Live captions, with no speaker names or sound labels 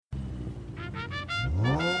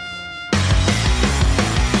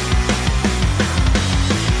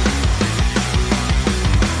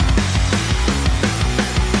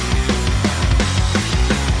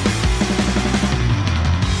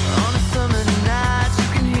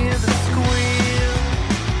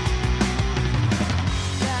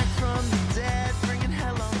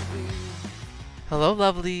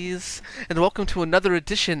lovelies, and welcome to another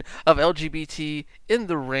edition of LGBT in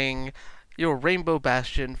the Ring, your rainbow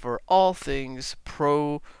bastion for all things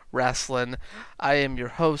pro wrestling. I am your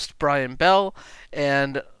host, Brian Bell,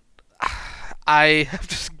 and I have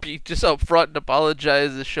to be just up front and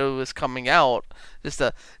apologize. The show is coming out just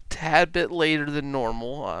a tad bit later than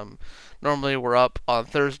normal. Normally we're up on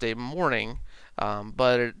Thursday morning,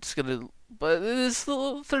 but it is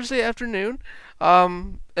still Thursday afternoon.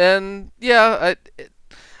 And yeah,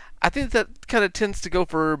 I think that kind of tends to go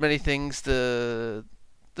for many things. The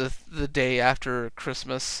day after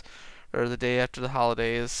Christmas, or the day after the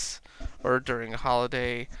holidays, or during a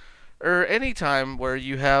holiday, or any time where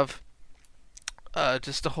you have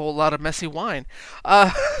just a whole lot of messy wine.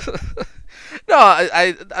 Uh, no,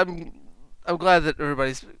 I'm glad that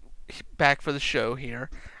everybody's back for the show here.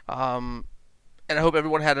 And I hope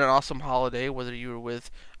everyone had an awesome holiday, whether you were with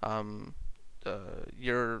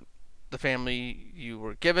your the family you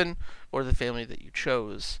were given or the family that you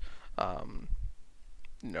chose. Um,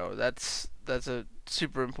 that's a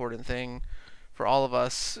super important thing for all of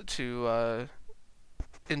us to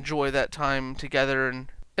enjoy that time together, and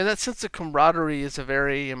that sense of camaraderie is a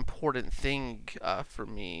very important thing for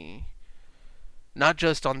me, not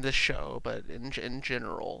just on this show, but in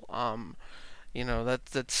general.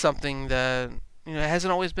 That's something that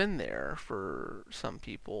hasn't always been there for some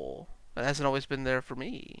people. It hasn't always been there for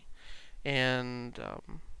me, and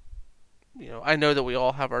I know that we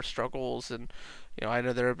all have our struggles, and I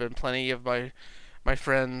know there have been plenty of my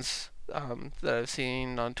friends that I've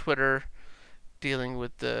seen on Twitter dealing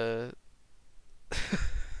with the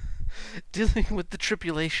dealing with the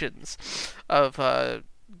tribulations of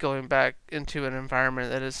going back into an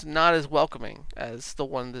environment that is not as welcoming as the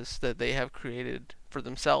one that they have created for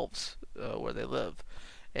themselves where they live.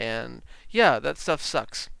 And yeah, that stuff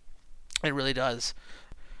sucks. It really does.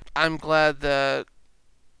 I'm glad that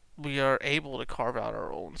we are able to carve out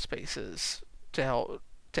our own spaces to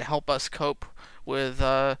help us cope with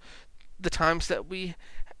the times that we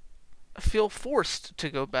feel forced to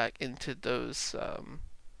go back into those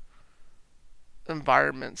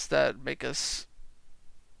environments that make us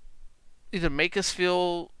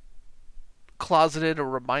feel closeted or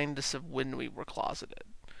remind us of when we were closeted.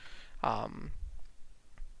 Um,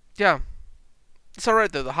 yeah, it's all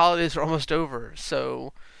right though. The holidays are almost over,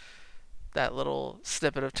 so that little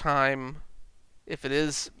snippet of time, if it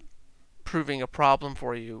is proving a problem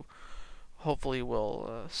for you, hopefully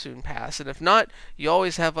will soon pass. And if not, you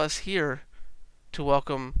always have us here to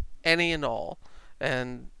welcome any and all.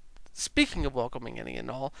 And speaking of welcoming any and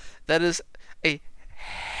all, that is a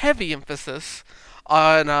heavy emphasis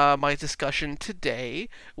on my discussion today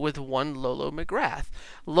with one Lolo McGrath.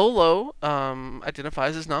 Lolo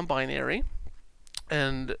identifies as non-binary,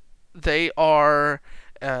 and they are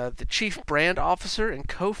the chief brand officer and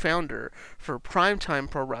co-founder for Primetime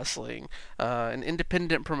Pro Wrestling, an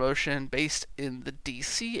independent promotion based in the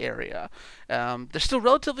DC area. They're still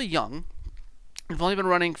relatively young. They've only been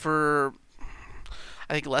running for,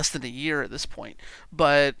 I think, less than a year at this point.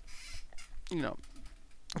 But,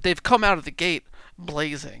 they've come out of the gate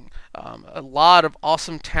blazing. A lot of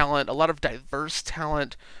awesome talent, a lot of diverse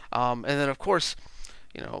talent, and then, of course,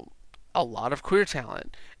 a lot of queer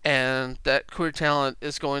talent. And that queer talent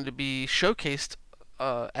is going to be showcased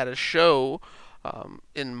at a show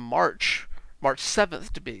in March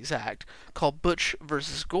 7th to be exact, called Butch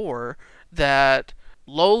vs. Gore, that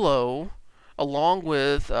Lolo, along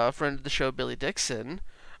with a friend of the show, Billy Dixon,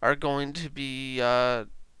 are going to be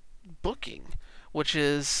booking, which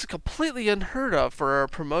is completely unheard of for a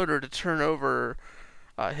promoter to turn over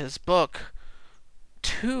his book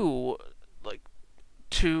to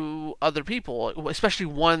to other people, especially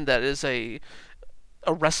one that is a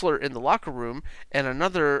wrestler in the locker room, and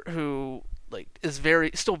another who is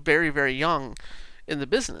very very young in the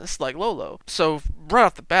business, like Lolo. So right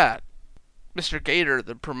off the bat, Mr. Gator,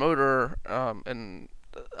 the promoter and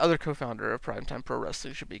other co-founder of Primetime Pro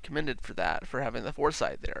Wrestling, should be commended for that, for having the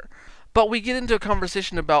foresight there. But we get into a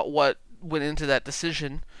conversation about what went into that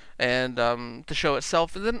decision and the show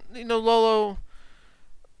itself, and then Lolo,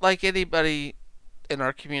 like anybody in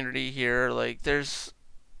our community here, there's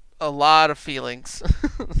a lot of feelings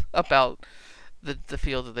about the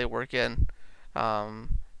field that they work in, and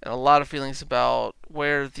a lot of feelings about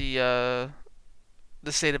where the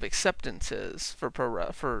state of acceptance is for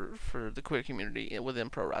for the queer community within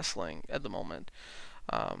pro wrestling at the moment.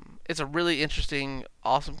 It's a really interesting,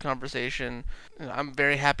 awesome conversation. I'm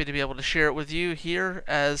very happy to be able to share it with you here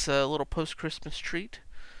as a little post-Christmas treat.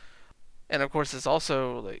 And of course, it's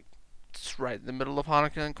also it's right in the middle of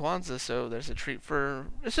Hanukkah and Kwanzaa, so it's a treat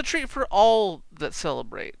for all that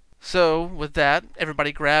celebrate. So, with that,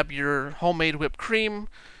 everybody grab your homemade whipped cream,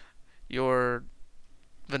 your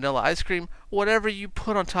vanilla ice cream, whatever you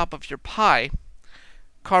put on top of your pie.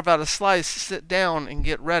 Carve out a slice, sit down, and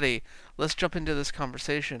get ready. Let's jump into this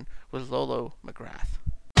conversation with Lolo McGrath.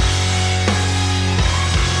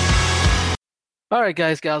 All right,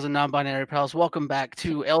 guys, gals, and non-binary pals, welcome back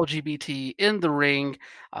to LGBT in the Ring.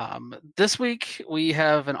 This week we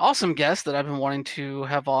have an awesome guest that I've been wanting to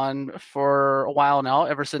have on for a while now,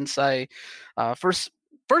 ever since I first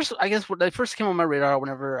I guess when they first came on my radar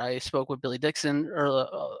whenever I spoke with Billy Dixon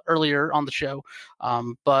earlier on the show.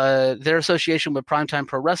 But their association with Primetime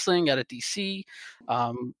Pro Wrestling out of DC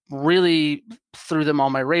really threw them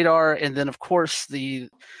on my radar, and then of course the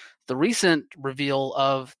recent reveal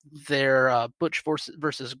of their Butch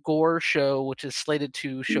versus Gore show, which is slated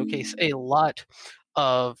to showcase a lot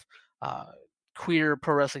of queer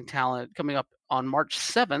pro wrestling talent coming up on March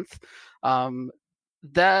 7th.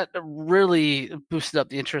 That really boosted up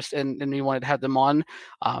the interest, and we wanted to have them on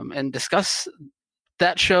and discuss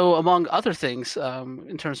that show, among other things,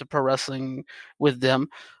 in terms of pro wrestling with them.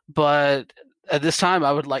 But at this time,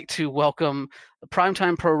 I would like to welcome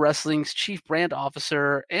Primetime Pro Wrestling's Chief Brand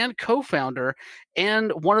Officer and co-founder,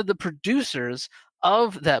 and one of the producers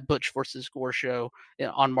of that Butch versus Gore show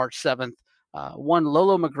on March 7th, one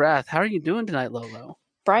Lolo McGrath. How are you doing tonight, Lolo?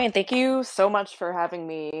 Brian, thank you so much for having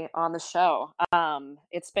me on the show.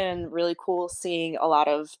 It's been really cool seeing a lot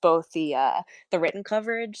of both the written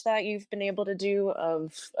coverage that you've been able to do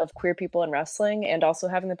of queer people in wrestling, and also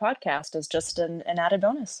having the podcast as just an added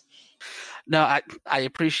bonus. No, I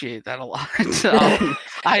appreciate that a lot.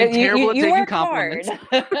 I am You terrible at you taking work hard.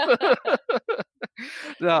 compliments.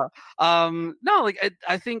 No, no, like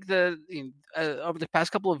I think that over the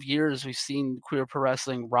past couple of years, we've seen queer pro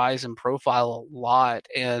wrestling rise in profile a lot,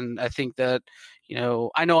 and I think that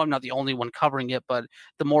I know I'm not the only one covering it, but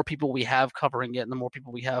the more people we have covering it, and the more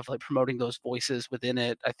people we have like promoting those voices within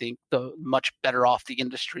it, I think the much better off the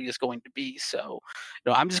industry is going to be. So,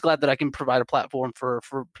 I'm just glad that I can provide a platform for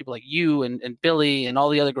people like you and Billy and all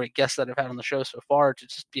the other great guests that I've had on the show so far to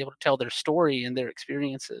just be able to tell their story and their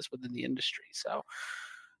experiences within the industry. So,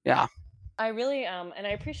 yeah. I really and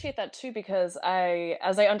I appreciate that too, because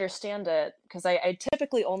as I understand it, because I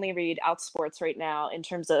typically only read Outsports right now in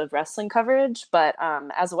terms of wrestling coverage, but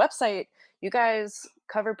as a website, you guys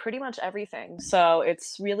cover pretty much everything. So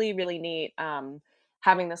it's really, really neat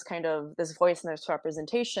having this kind of this voice and this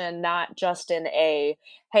representation, not just in a,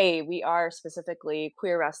 hey, we are specifically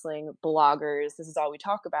queer wrestling bloggers, this is all we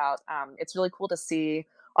talk about. It's really cool to see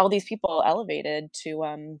all these people elevated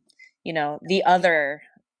to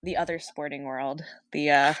the other sporting world,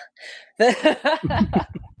 the the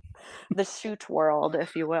shoot world,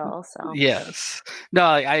 if you will. So Yes. No,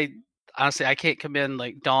 I honestly I can't commend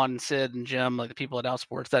like Don, Sid, and Jim, like the people at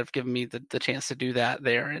Outsports that have given me the chance to do that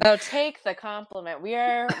there. And oh, take the compliment. We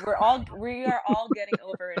are all getting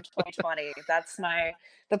over in 2020. That's my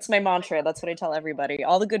mantra. That's what I tell everybody.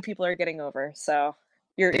 All the good people are getting over. So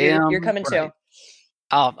you're damn coming right. too.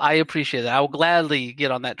 I appreciate that. I will gladly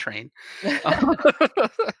get on that train.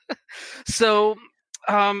 So,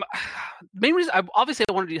 um, main reason obviously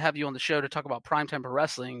I wanted to have you on the show to talk about Primetime Pro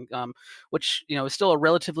Wrestling, which is still a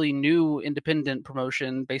relatively new independent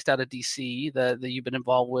promotion based out of DC that you've been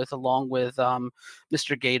involved with, along with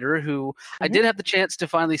Mr. Gator, who I Mhm. did have the chance to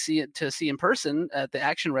finally see in person at the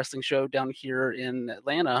Action Wrestling show down here in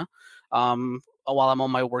Atlanta, while I'm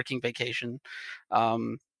on my working vacation.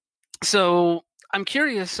 So I'm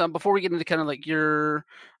curious, before we get into kind of like your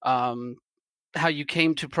um, how you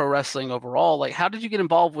came to pro wrestling overall, like how did you get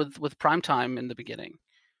involved with Primetime in the beginning?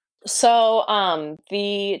 So,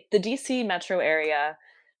 the DC metro area,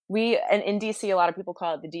 we and in DC, a lot of people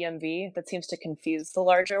call it the DMV. That seems to confuse the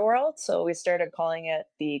larger world, so we started calling it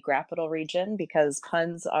the Grappital region because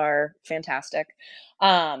puns are fantastic.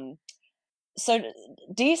 Um, so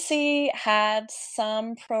DC had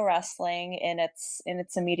some pro wrestling in its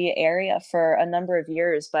immediate area for a number of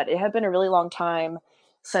years, but it had been a really long time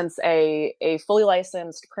since a fully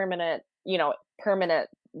licensed permanent,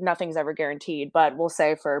 nothing's ever guaranteed, but we'll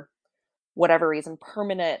say for whatever reason,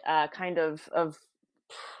 permanent kind of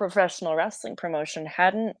professional wrestling promotion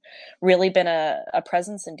hadn't really been a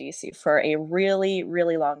presence in DC for a really,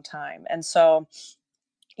 really long time. And so,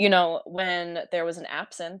 when there was an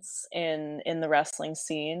absence in the wrestling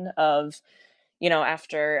scene of,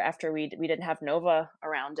 after we didn't have Nova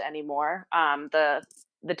around anymore,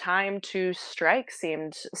 the time to strike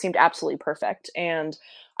seemed absolutely perfect. And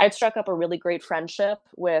I'd struck up a really great friendship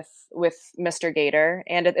with Mr. Gator,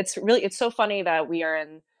 and it's so funny that we are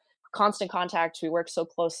in constant contact. We work so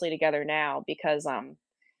closely together now because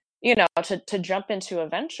to jump into a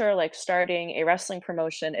venture like starting a wrestling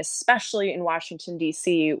promotion, especially in Washington,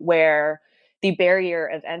 D.C., where the barrier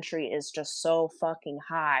of entry is just so fucking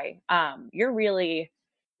high.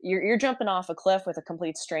 You're jumping off a cliff with a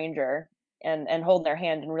complete stranger and holding their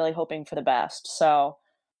hand and really hoping for the best. So,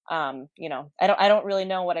 I don't really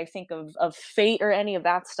know what I think of fate or any of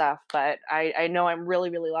that stuff, but I know I'm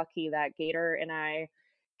really, really lucky that Gator and I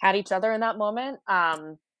had each other in that moment.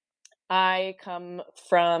 I come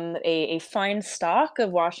from a fine stock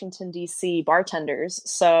of Washington, D.C. bartenders.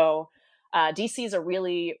 So, D.C. is a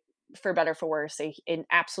really, for better for worse, an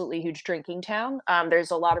absolutely huge drinking town.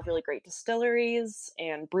 There's a lot of really great distilleries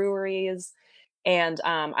and breweries. And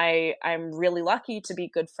I'm really lucky to be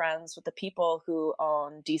good friends with the people who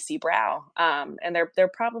own DC Brow. And they're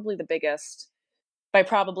probably the biggest. By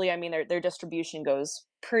probably, I mean their distribution goes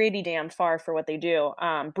pretty damn far for what they do.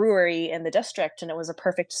 Brewery in the district, and it was a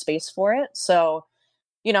perfect space for it. So,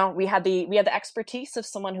 we had the expertise of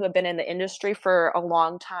someone who had been in the industry for a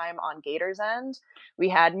long time on Gator's end. We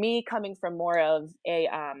had me coming from more of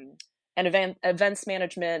an events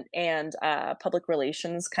management and public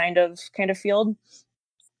relations kind of field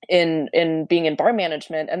in being in bar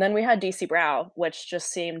management, and then we had DC Brow, which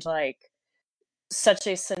just seemed like so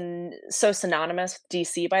synonymous with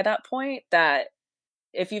DC by that point that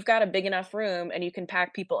if you've got a big enough room and you can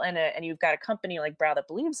pack people in it and you've got a company like Brow that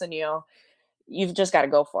believes in you, you've just got to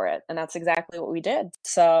go for it. And that's exactly what we did.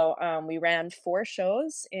 So we ran 4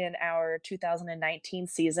 shows in our 2019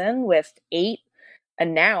 season with 8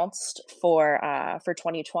 announced for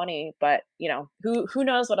 2020. But who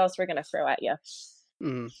knows what else we're gonna throw at you.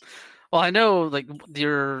 Mm. Well, I know like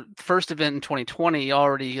your first event in 2020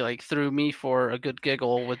 already like threw me for a good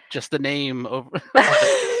giggle with just the name of of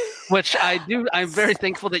it, which I'm very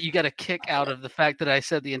thankful that you got a kick out of the fact that I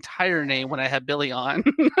said the entire name when I had Billy on.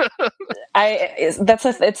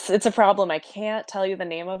 It's a problem. I can't tell you the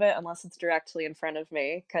name of it unless it's directly in front of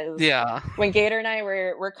me. Because Yeah, when Gator and I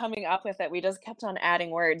were coming up with it, we just kept on adding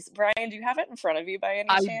words. Brian, do you have it in front of you by any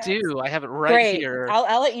I chance? do. I have it right Great. here.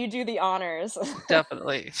 I'll let you do the honors.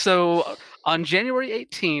 Definitely. So on January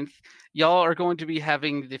 18th, y'all are going to be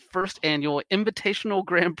having the first annual Invitational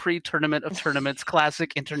Grand Prix Tournament of Tournaments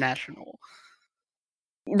Classic International.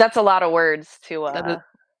 That's a lot of words to That is,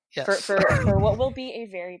 for yes. for what will be a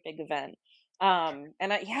very big event. I'm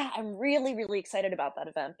really, really excited about that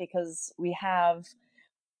event because we have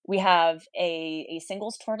a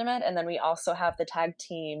singles tournament, and then we also have the tag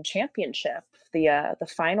team championship, the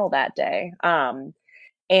final that day.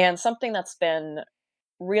 And something that's been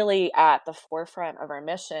really at the forefront of our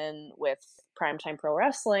mission with Primetime Pro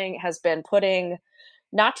Wrestling has been putting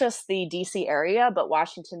not just the DC area, but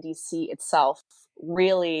Washington, DC itself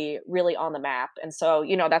really, really on the map. And so,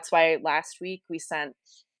 that's why last week we sent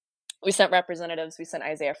representatives. We sent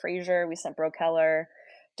Isaiah Frazier. We sent Bro Keller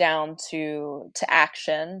down to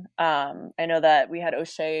action. I know that we had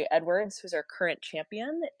O'Shea Edwards, who's our current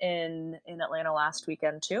champion in Atlanta last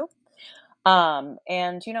weekend too. And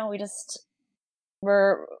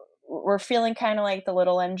we're we're feeling kind of like the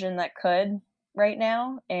little engine that could right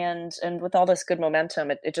now, and with all this good momentum,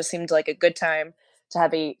 it just seemed like a good time to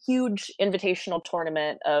have a huge invitational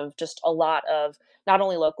tournament of just a lot of not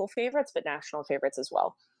only local favorites but national favorites as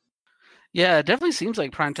well. Yeah, it definitely seems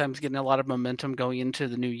like Primetime's getting a lot of momentum going into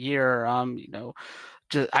the new year.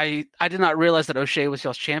 I did not realize that O'Shea was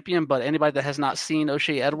y'all's champion, but anybody that has not seen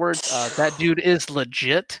O'Shea Edwards, that dude is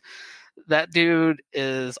legit. That dude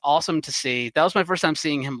is awesome to see. That was my first time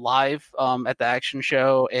seeing him live at the action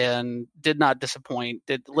show, and did not disappoint.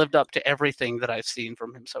 Did lived up to everything that I've seen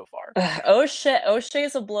from him so far.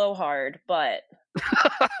 O'Shea's a blowhard, but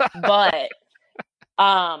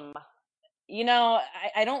um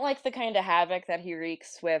I don't like the kind of havoc that he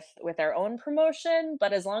wreaks with our own promotion,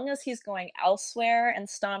 but as long as he's going elsewhere and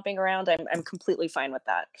stomping around, I'm completely fine with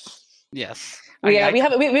that. Yes, We we have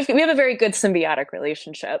we have a very good symbiotic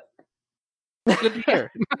relationship. good to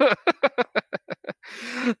hear.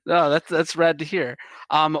 No, that's rad to hear.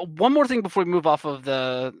 One more thing before we move off of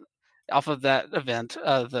that event,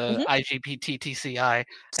 the Mhm. IGPTTCI,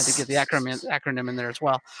 and to get the acronym in there as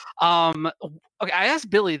well. Okay, I asked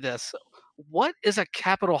Billy this. What is a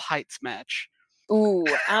Capitol Heights match? Ooh,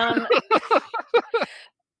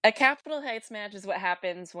 a Capitol Heights match is what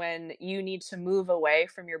happens when you need to move away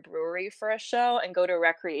from your brewery for a show and go to a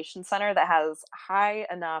recreation center that has high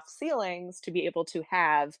enough ceilings to be able to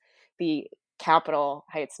have the Capitol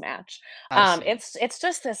Heights match. I see. It's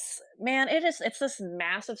just this man. It's this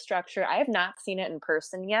massive structure. I have not seen it in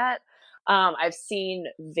person yet. I've seen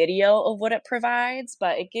video of what it provides,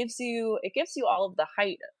 but it gives you all of the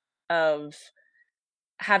height of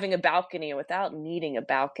having a balcony without needing a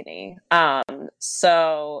balcony.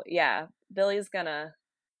 So yeah, Billy's gonna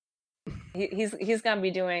he's gonna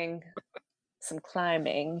be doing some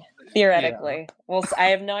climbing Yeah. theoretically. Well, I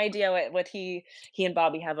have no idea what he and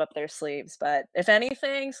Bobby have up their sleeves, but if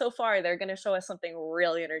anything, so far they're gonna show us something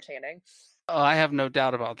really entertaining. Oh, I have no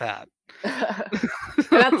doubt about that.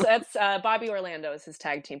 And that's Bobby Orlando is his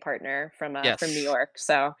tag team partner from New Yes. York.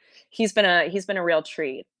 So he's been a real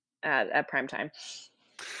treat at prime time.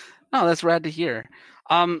 Oh, that's rad to hear.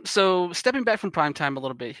 So stepping back from prime time a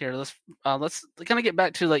little bit here, let's kind of get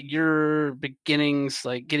back to like your beginnings,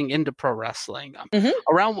 like getting into pro wrestling. Hmm.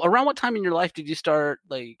 Around what time in your life did you start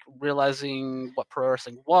like realizing what pro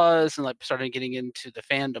wrestling was and like starting getting into the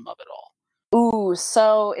fandom of it all? Ooh,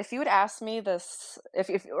 so if you would ask me this, if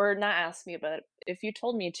or not ask me, but if you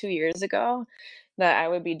told me 2 years ago that I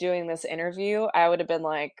would be doing this interview, I would have been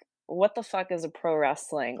like, "What the fuck is a pro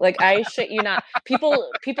wrestling?" Like, I shit you not.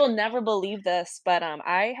 People never believe this, but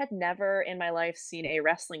I had never in my life seen a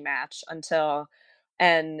wrestling match until,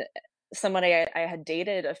 and somebody I had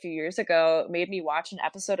dated a few years ago made me watch an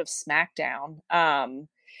episode of SmackDown.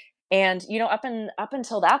 And up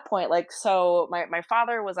until that point, like, so my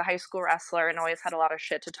father was a high school wrestler and always had a lot of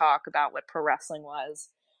shit to talk about what pro wrestling was.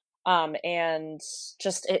 And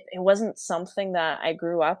just it wasn't something that I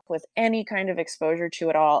grew up with any kind of exposure to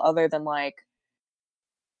at all, other than like,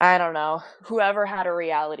 I don't know, whoever had a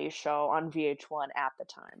reality show on VH1 at the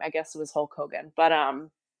time. I guess it was Hulk Hogan. But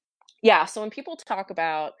yeah, so when people talk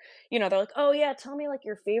about, they're like, "Oh yeah, tell me like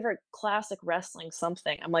your favorite classic wrestling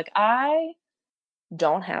something." I'm like, I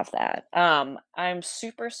don't have that. I'm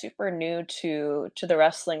super, super new to the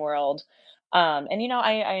wrestling world. And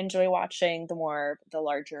I enjoy watching the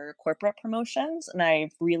larger corporate promotions, and I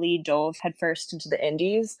really dove headfirst into the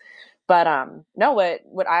indies. But no,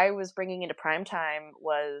 what I was bringing into prime time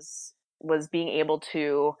was being able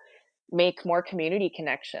to make more community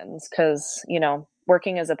connections, because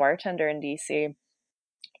working as a bartender in DC,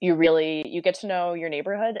 you get to know your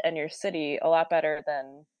neighborhood and your city a lot better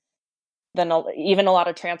than even a lot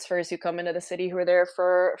of transfers who come into the city who are there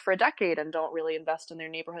for a decade and don't really invest in their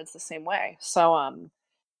neighborhoods the same way. So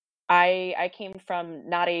I came from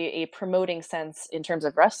not a promoting sense in terms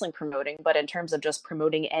of wrestling promoting, but in terms of just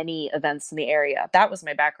promoting any events in the area. That was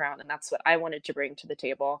my background, and that's what I wanted to bring to the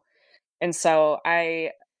table. And so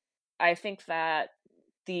I think that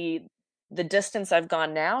the the distance I've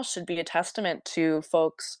gone now should be a testament to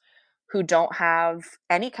folks who don't have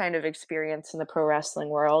any kind of experience in the pro wrestling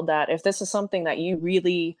world, that if this is something that you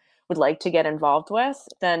really would like to get involved with,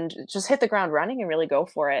 then just hit the ground running and really go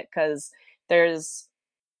for it, because there's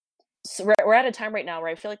we're at a time right now where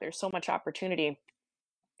I feel like there's so much opportunity.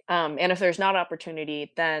 And if there's not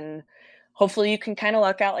opportunity, then hopefully you can kind of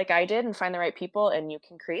luck out like I did and find the right people, and you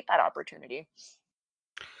can create that opportunity.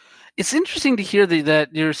 It's interesting to hear that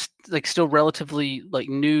you're like still relatively like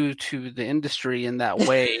new to the industry in that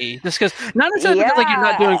way. Just because, not necessarily because like you're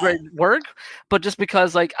not doing Yeah. great work, but just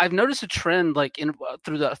because like I've noticed a trend like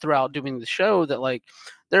throughout doing the show that like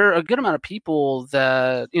there are a good amount of people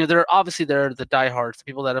that there are the diehards, the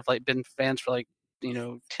people that have like been fans for like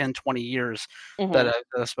 10, 20 years that, Hmm. that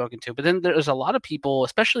I've spoken to. But then there's a lot of people,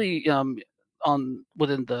 especially on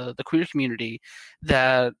within the queer community,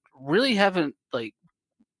 that really haven't like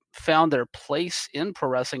found their place in pro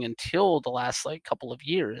wrestling until the last like couple of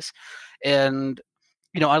years. And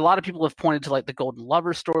a lot of people have pointed to like the Golden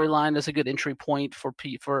Lover storyline as a good entry point for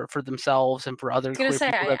themselves and for other Was gonna queer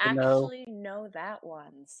say people I that they know. actually know that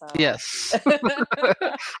one, so Yes.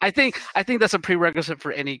 I think that's a prerequisite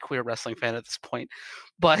for any queer wrestling fan at this point.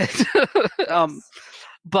 But um yes.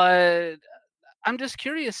 but I'm just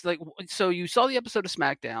curious, like, so you saw the episode of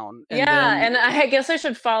SmackDown, and Yeah, then and I guess I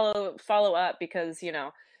should follow up, because,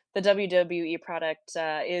 the WWE product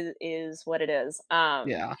is what it is.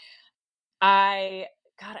 yeah. I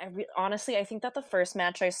God, honestly, I think that the first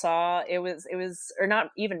match I saw, it was or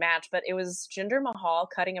not even match, but it was Jinder Mahal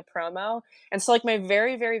cutting a promo. And so like my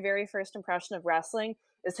very, very, very first impression of wrestling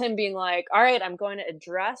is him being like, "All right, I'm going to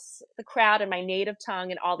address the crowd in my native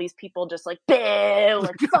tongue," and all these people just like, "Boo,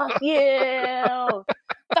 like fuck you,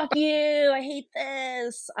 I hate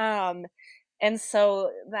this." And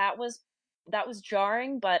so that was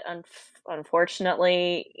jarring, but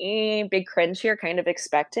unfortunately, big cringe here, kind of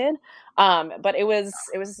expected. But it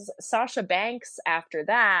was Sasha Banks after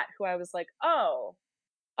that who I was like, oh,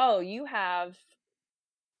 you have.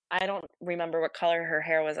 I don't remember what color her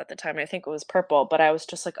hair was at the time. I think it was purple, but I was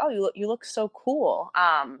just like, oh, you look so cool.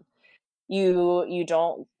 You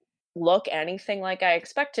don't look anything like I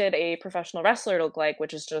expected a professional wrestler to look like,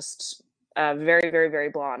 which is just very, very, very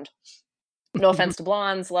blonde. No offense to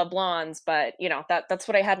blondes, love blondes, but that's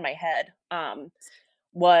what I had in my head.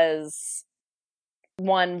 Was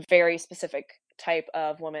one very specific type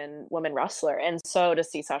of woman wrestler. And so to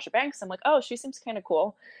see Sasha Banks, I'm like, oh, she seems kind of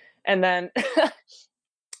cool. And then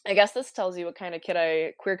I guess this tells you what kind of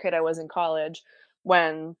queer kid I was in college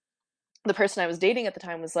when the person I was dating at the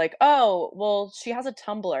time was like, "Oh, well, she has a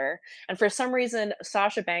Tumblr." And for some reason,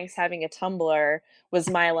 Sasha Banks having a Tumblr was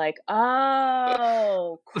my like,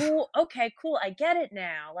 "Oh, cool. Okay, cool. I get it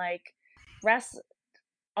now." Like, rest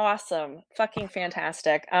awesome. Fucking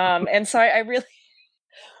fantastic. And so I really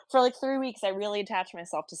for like 3 weeks I really attached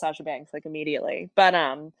myself to Sasha Banks like immediately. But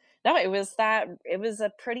no, it was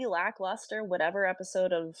a pretty lackluster whatever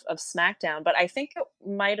episode of SmackDown, but I think it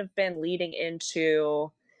might have been leading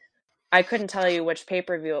into I couldn't tell you which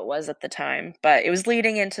pay-per-view it was at the time, but it was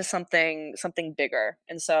leading into something bigger.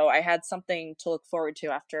 And so I had something to look forward to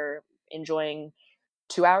after enjoying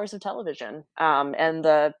 2 hours of television. And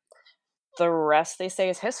the rest they say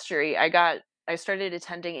is history. I started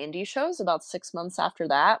attending indie shows about 6 months after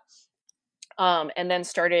that. And then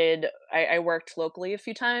I worked locally a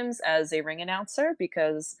few times as a ring announcer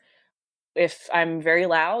because if I'm very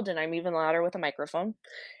loud and I'm even louder with a microphone.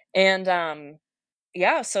 And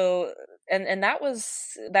yeah, so and that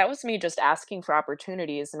was me just asking for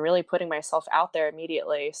opportunities and really putting myself out there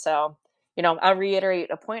immediately. So, I'll reiterate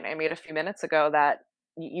a point I made a few minutes ago that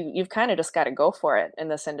you've kind of just got to go for it in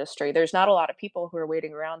this industry. There's not a lot of people who are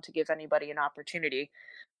waiting around to give anybody an opportunity.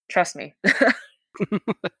 Trust me.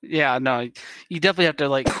 Yeah, no, you definitely have to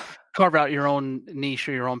like carve out your own niche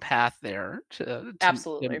or your own path there to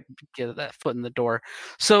Absolutely. get that foot in the door.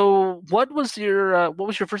 So, what was your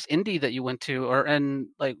first indie that you went to, or and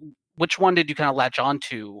like which one did you kind of latch on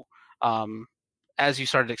to um, as you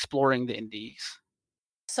started exploring the indies?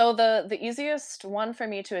 So the easiest one for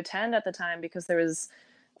me to attend at the time because there was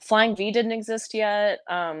Flying V didn't exist yet.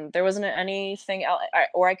 There wasn't anything else,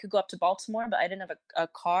 or I could go up to Baltimore, but I didn't have a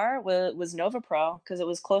car. Was Nova Pro because it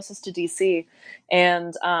was closest to DC,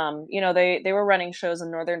 and they were running shows in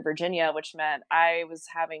Northern Virginia, which meant I was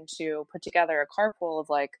having to put together a carpool of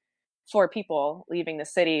like 4 people leaving the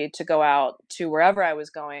city to go out to wherever I was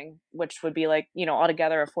going, which would be like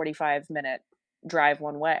altogether a 45-minute drive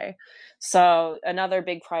one way. So another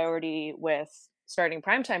big priority with starting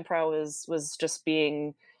Primetime Pro was just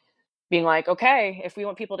being like, okay, if we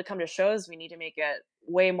want people to come to shows, we need to make it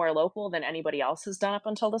way more local than anybody else has done up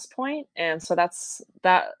until this point. And so that's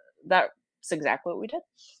exactly what we did.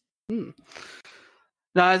 Hmm.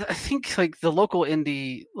 No, I think like the local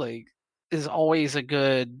indie like is always a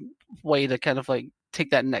good way to kind of like take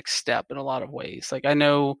that next step in a lot of ways. Like I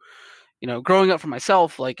know, growing up for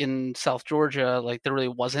myself, like in South Georgia, like there really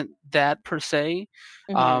wasn't that per se.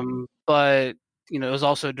 Hmm. But it was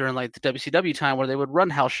also during like the WCW time where they would run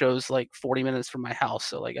house shows like 40 minutes from my house.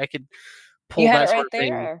 So like I could You pull had it that sort right of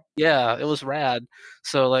thing. there. Yeah, it was rad.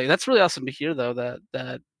 So like that's really awesome to hear though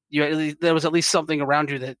that you at least, there was at least something around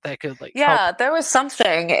you that could like help. Yeah, there was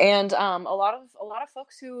something, and a lot of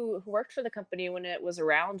folks who worked for the company when it was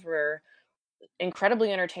around were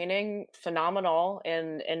incredibly entertaining, phenomenal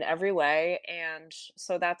in every way. And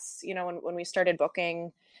so that's, when we started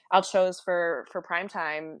booking out shows for prime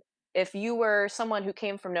time, if you were someone who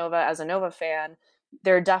came from Nova as a Nova fan,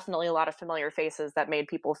 there are definitely a lot of familiar faces that made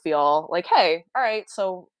people feel like, hey, all right,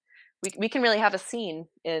 so we can really have a scene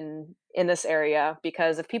in this area,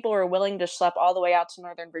 because if people are willing to schlep all the way out to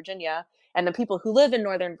Northern Virginia, and the people who live in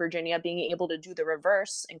Northern Virginia being able to do the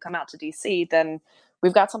reverse and come out to DC, then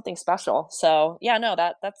we've got something special. So yeah, no,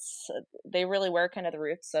 that's they really were kind of the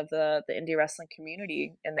roots of the indie wrestling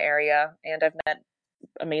community in the area, and I've met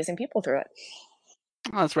amazing people through it.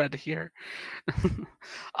 Oh, that's rad to hear.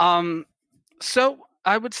 um, so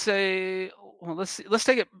I would say, well, let's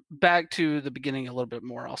take it back to the beginning a little bit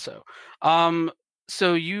more. Also, um,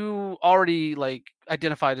 so you already like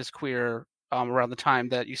identified as queer around the time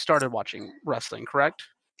that you started watching wrestling, correct?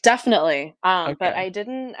 Definitely. But Okay. I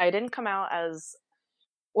didn't come out as,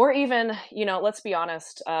 or even, let's be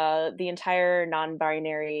honest, the entire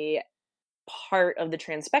non-binary part of the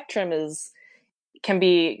trans spectrum is can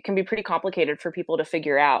be pretty complicated for people to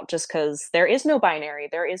figure out, just because there is no binary,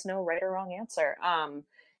 there is no right or wrong answer.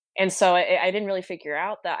 And so I didn't really figure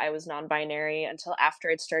out that I was non-binary until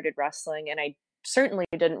after I'd started wrestling, and I certainly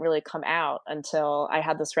didn't really come out until I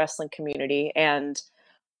had this wrestling community. And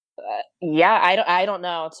yeah, I don't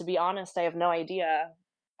know, to be honest. I have no idea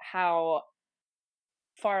how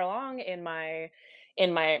far along in my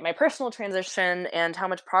personal transition and how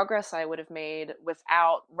much progress I would have made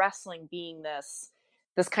without wrestling being this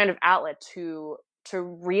kind of outlet to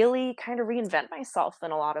really kind of reinvent myself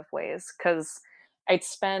in a lot of ways, because I'd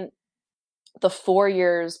spent the 4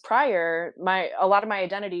 years prior, a lot of my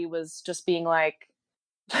identity was just being like,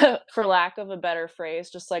 for lack of a better phrase,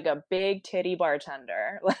 just like a big titty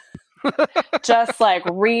bartender. Just like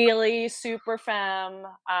really super femme.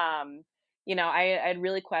 I'd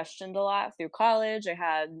really questioned a lot through college. I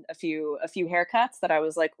had a few haircuts that I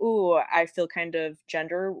was like, ooh, I feel kind of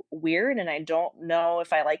gender weird, and I don't know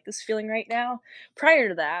if I like this feeling right now. Prior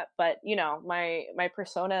to that, but my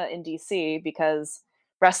persona in DC, because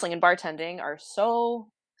wrestling and bartending are so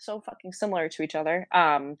fucking similar to each other.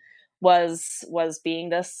 Was being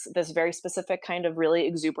this very specific kind of really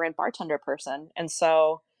exuberant bartender person, and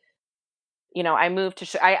so I moved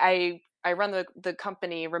to I run the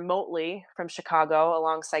company remotely from Chicago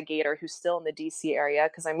alongside Gator, who's still in the DC area,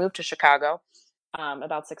 because I moved to Chicago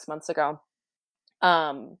about 6 months ago.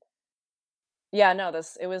 Um, yeah, no,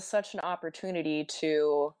 this it was such an opportunity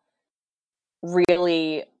to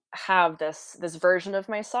really have this version of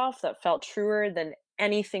myself that felt truer than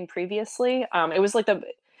anything previously. It was like the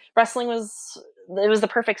wrestling was it was the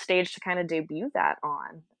perfect stage to kind of debut that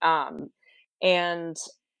on. And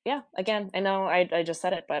yeah, again, I know I just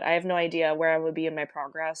said it, but I have no idea where I would be in my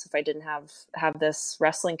progress if I didn't have this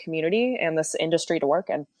wrestling community and this industry to work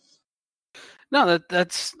in. No,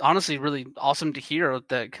 that's honestly really awesome to hear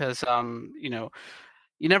that because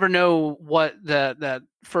you never know what that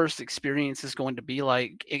first experience is going to be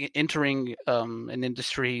like entering an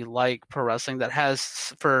industry like pro wrestling that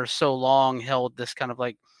has for so long held this kind of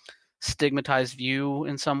like stigmatized view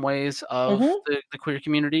in some ways of Hmm. the queer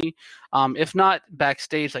community. If not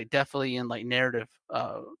backstage, like definitely in like narrative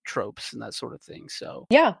tropes and that sort of thing. So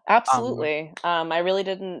Yeah, um, absolutely. I really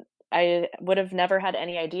didn't. I would have never had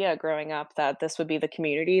any idea growing up that this would be the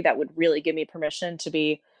community that would really give me permission to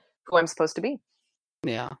be who I'm supposed to be.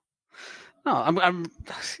 yeah. No,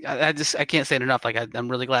 I can't say it enough. Like I'm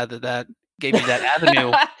really glad that that gave you that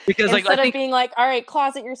avenue because like I Instead of think being like, all right,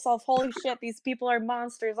 closet yourself. Holy shit, these people are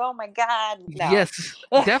monsters. Oh my God. No. yes,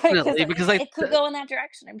 Because definitely because like it could go in that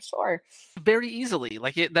direction, I'm sure. very easily.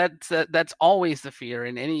 Like that's always the fear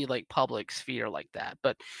in any like public sphere like that.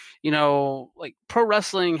 But like pro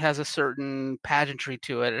wrestling has a certain pageantry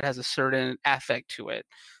to it. It has a certain affect to it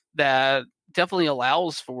that definitely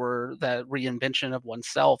allows for that reinvention of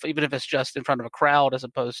oneself, even if it's just in front of a crowd as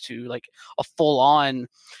opposed to like a full on,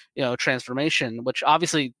 transformation, which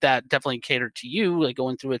obviously that definitely catered to you, like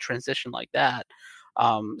going through a transition like that.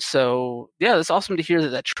 So yeah, it's awesome to hear that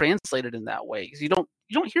that translated in that way because you don't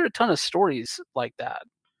hear a ton of stories like that.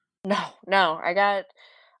 No, no. I got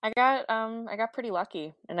pretty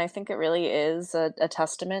lucky. And I think it really is a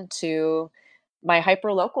testament to my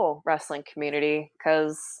hyper local wrestling community,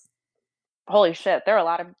 because holy shit, there are a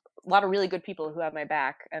lot of really good people who have my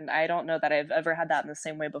back, and I don't know that I've ever had that in the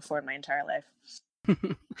same way before in my entire life.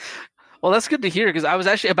 Well, that's good to hear because I was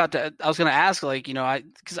actually I was going to ask, like,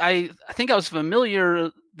 because I think I was familiar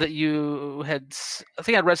that I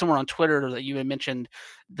think I'd read somewhere on Twitter that you had mentioned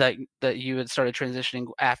that you had started transitioning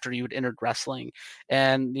after you had entered wrestling.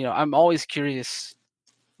 And, I'm always curious.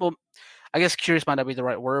 Well, I guess curious might not be the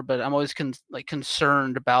right word, but I'm always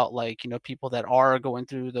concerned about like, people that are going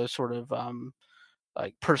through those sort of,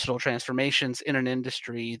 like personal transformations in an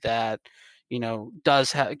industry that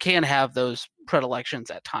can have those predilections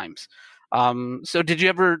at times. So did you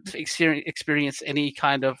ever experience any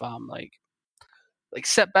kind of like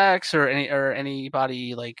setbacks or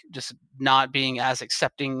anybody like just not being as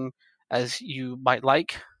accepting as you might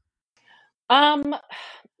like? Um,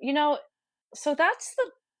 you know, so that's the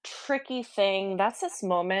tricky thing. That's this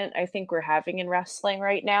moment I think we're having in wrestling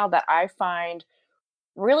right now that I find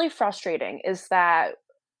really frustrating, is that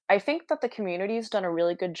I think that the community's done a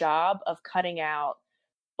really good job of cutting out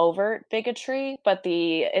overt bigotry, but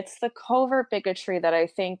it's the covert bigotry that I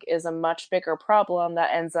think is a much bigger problem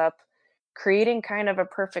that ends up creating kind of a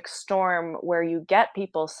perfect storm where you get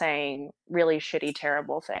people saying really shitty,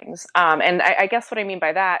 terrible things. And I guess what I mean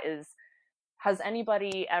by that is, has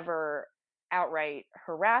anybody ever outright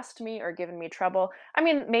harassed me or given me trouble? I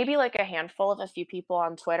mean, maybe like a handful of a few people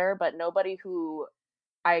on Twitter, but nobody who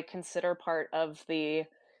I consider part of the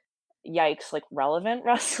yikes, like relevant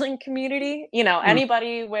wrestling community. Mm.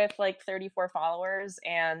 Anybody with like 34 followers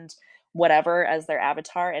and whatever as their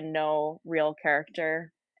avatar and no real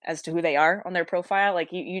character as to who they are on their profile, like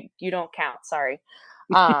you don't count. Sorry.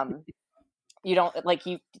 Um, you don't like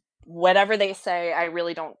you whatever they say. I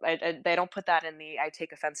really don't. They don't put that in the I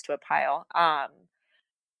take offense to a pile.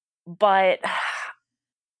 But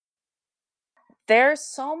there's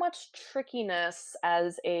so much trickiness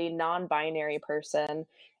as a non-binary person,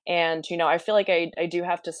 and I feel like I do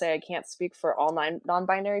have to say I can't speak for all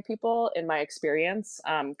non-binary people in my experience,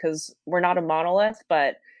 because we're not a monolith,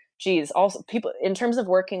 but geez, also people in terms of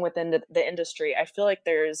working within the industry, I feel like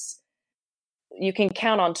you can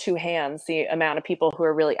count on two hands the amount of people who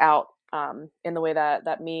are really out in the way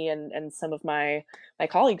that me and some of my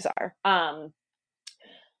colleagues are.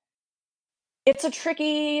 It's a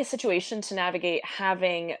tricky situation to navigate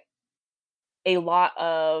having a lot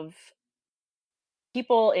of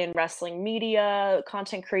people in wrestling media,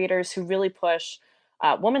 content creators who really push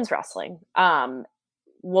women's wrestling.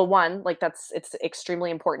 Well, one, like it's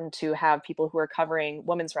extremely important to have people who are covering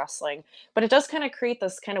women's wrestling, but it does kind of create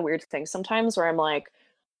this kind of weird thing sometimes where I'm like,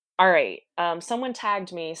 all right, someone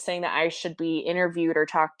tagged me saying that I should be interviewed or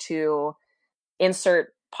talked to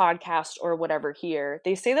insert podcast or whatever here.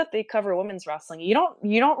 They say that they cover women's wrestling. You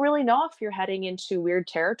don't really know if you're heading into weird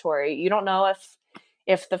territory. You don't know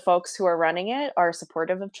if the folks who are running it are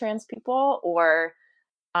supportive of trans people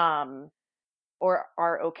um or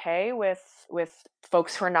are okay with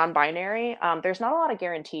folks who are non-binary. There's not a lot of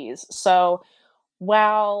guarantees. So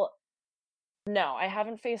while no, I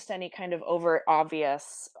haven't faced any kind of overt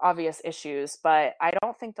obvious issues, but I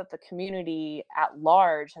don't think that the community at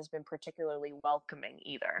large has been particularly welcoming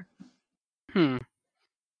either. Hmm.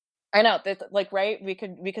 I know that, like, right, we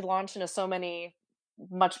could launch into so many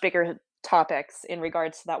much bigger topics in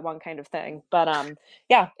regards to that one kind of thing. But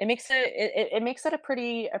yeah, it makes it a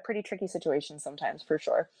pretty tricky situation sometimes for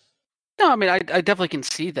sure. No, I mean, I definitely can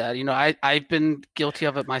see that. I've been guilty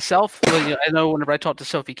of it myself. Well, I know whenever I talked to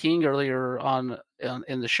Sophie King earlier on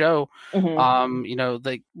in the show, Hmm.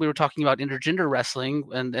 like we were talking about intergender wrestling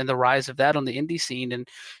and the rise of that on the indie scene, and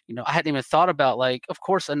I hadn't even thought about, like, of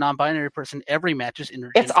course, a non-binary person, every match is It's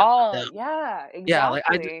intergender for all, them. yeah, Yeah, like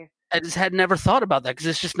exactly. I just had never thought about that because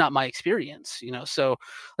it's just not my experience. So,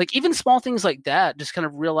 like, even small things like that, just kind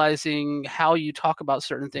of realizing how you talk about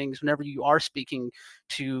certain things whenever you are speaking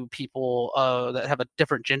to people that have a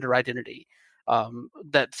different gender identity,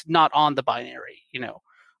 that's not on the binary.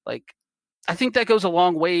 Like, I think that goes a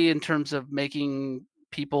long way in terms of making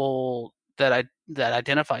people that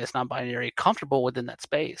identify as non-binary comfortable within that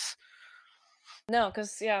space. No,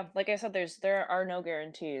 because yeah, like I said, there are no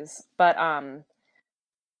guarantees. But I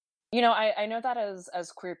know that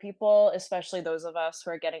as queer people, especially those of us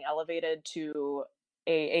who are getting elevated to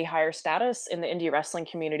a higher status in the indie wrestling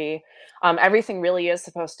community, everything really is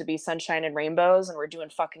supposed to be sunshine and rainbows, and we're doing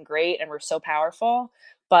fucking great, and we're so powerful.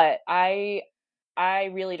 But I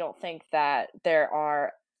really don't think that there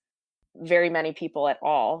are very many people at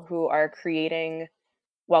all who are creating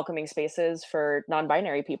welcoming spaces for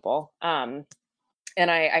non-binary people. And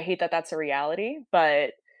I hate that that's a reality,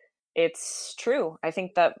 but it's true. I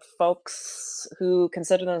think that folks who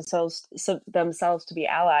consider themselves to be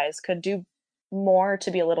allies could do more to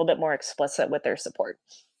be a little bit more explicit with their support.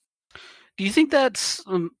 Do you think that's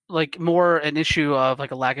like more an issue of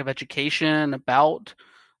like a lack of education about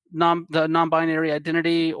the non-binary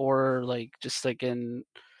identity, or like just like in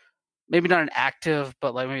maybe not an active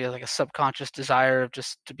but like maybe like a subconscious desire of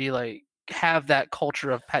just to be like have that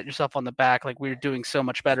culture of pat yourself on the back, like we're doing so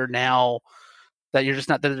much better now, that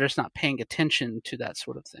they're just not paying attention to that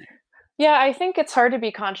sort of thing? Yeah, I think it's hard to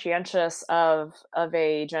be conscientious of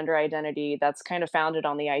a gender identity that's kind of founded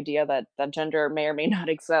on the idea that gender may or may not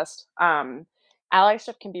exist.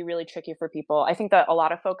 Allyship can be really tricky for people. I think that a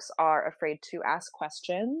lot of folks are afraid to ask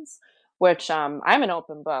questions, which I'm an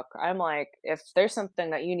open book. I'm like, if there's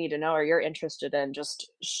something that you need to know or you're interested in,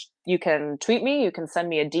 just you can tweet me, you can send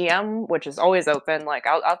me a DM, which is always open. Like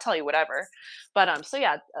I'll tell you whatever. But so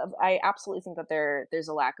yeah, I absolutely think that there's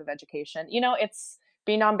a lack of education. It's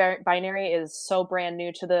being non-binary is so brand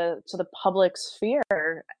new to the public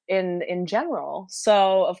sphere in general.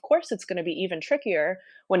 So of course it's going to be even trickier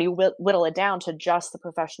when you whittle it down to just the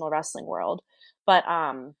professional wrestling world. But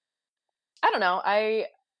I don't know. I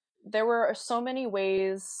There were so many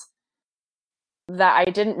ways that I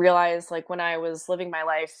didn't realize, like when I was living my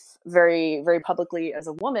life very very publicly as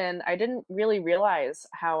a woman, I didn't really realize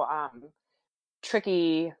how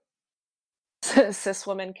tricky cis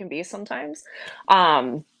women can be sometimes.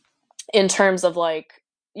 Um in terms of like,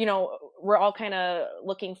 we're all kind of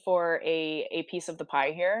looking for a piece of the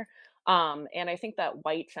pie here. And I think that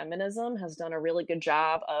white feminism has done a really good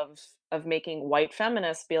job of making white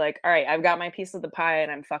feminists be like, all right, I've got my piece of the pie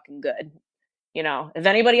and I'm fucking good. If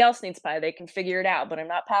anybody else needs pie, they can figure it out, but I'm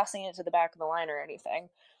not passing it to the back of the line or anything.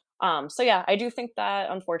 So yeah, I do think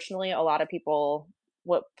that unfortunately a lot of people,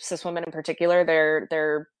 what cis women in particular,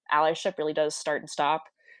 their allyship really does start and stop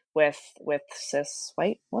with cis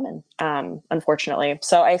white women, unfortunately.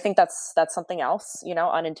 So I think that's something else,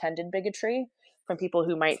 unintended bigotry from people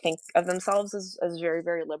who might think of themselves as very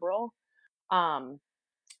very liberal. um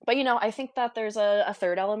But I think that there's a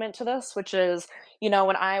third element to this, which is, when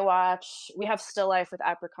I watch, we have Still Life with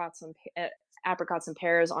apricots and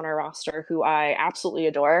pears on our roster, who I absolutely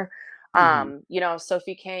adore. Hmm.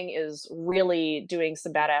 Sophie King is really doing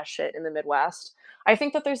some badass shit in the Midwest. I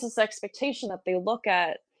think that there's this expectation that they look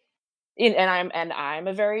at, and I'm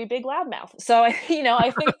a very big loudmouth. So I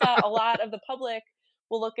think that a lot of the public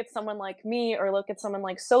will look at someone like me, or look at someone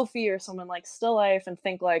like Sophie, or someone like Still Life, and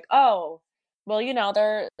think like, oh, well,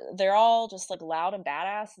 they're all just like loud and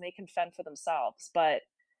badass, and they can fend for themselves. But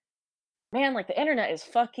man, like, the internet is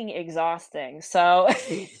fucking exhausting. So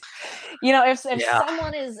if Yeah.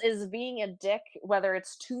 someone is being a dick, whether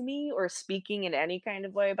it's to me or speaking in any kind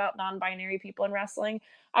of way about non-binary people in wrestling,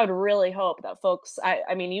 I would really hope that folks,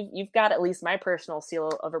 I mean, you've got at least my personal seal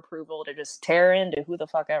of approval to just tear into who the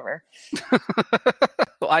fuck ever.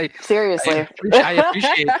 Well, Seriously. I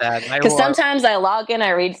appreciate that. I Because will. sometimes I log in,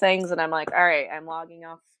 I read things, and I'm like, all right, I'm logging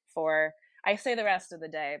off for, I say the rest of the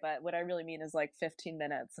day, but what I really mean is like 15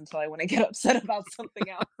 minutes until I want to get upset about something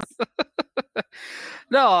else.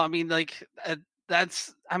 No, I mean, like,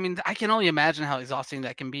 that's. I mean, I can only imagine how exhausting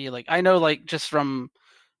that can be. Like, I know, like, just from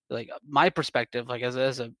like my perspective, like as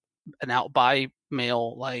a an out bi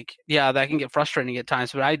male, like, yeah, that can get frustrating at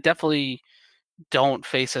times. But I definitely don't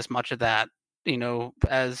face as much of that,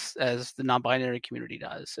 as the non-binary community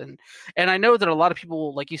does. And I know that a lot of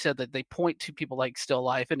people, like you said, that they point to people like Still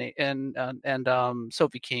Life and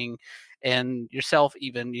Sophie King and yourself,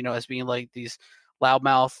 even, as being like these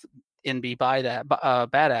loudmouth NB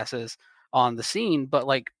badasses on the scene. But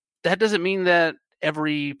like, that doesn't mean that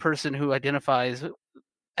every person who identifies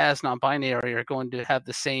as non-binary are going to have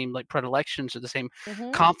the same like predilections or the same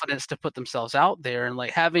Hmm. confidence to put themselves out there. And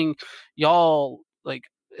like, having y'all like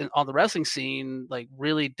on the wrestling scene like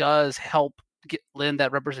really does help lend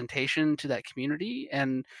that representation to that community,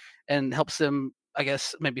 and helps them, I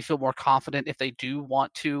guess, maybe feel more confident if they do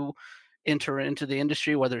want to enter into the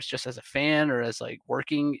industry, whether it's just as a fan or as like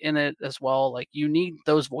working in it as well. Like, you need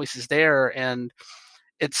those voices there. And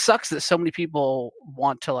it sucks that so many people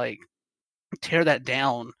want to like tear that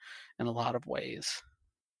down in a lot of ways.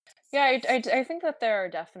 Yeah, I think that there are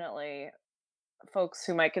definitely folks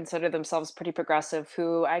who might consider themselves pretty progressive,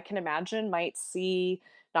 who I can imagine might see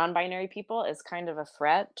non-binary people as kind of a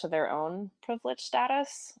threat to their own privileged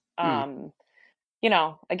status. Hmm.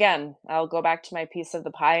 Again, I'll go back to my piece of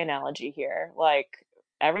the pie analogy here. Like,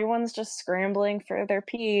 everyone's just scrambling for their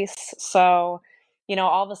piece. So,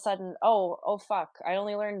 all of a sudden, oh fuck, I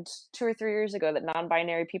only learned 2 or 3 years ago that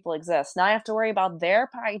non-binary people exist. Now I have to worry about their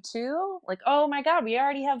pie too. Like, oh my god, we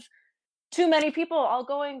already have too many people all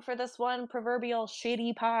going for this one proverbial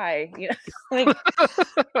shitty pie. Like,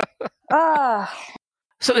 ah,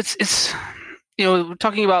 So it's we're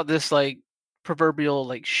talking about this like proverbial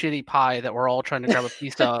like shitty pie that we're all trying to grab a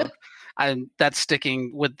piece of, and that's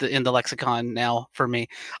sticking with in the lexicon now for me.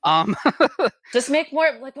 Um, just make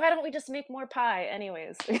more. Like, why don't we just make more pie,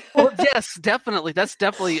 anyways? well, yes, definitely. That's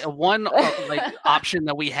definitely a one like option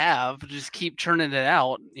that we have. Just keep churning it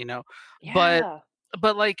out, But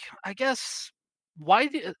Yeah. like, I guess, why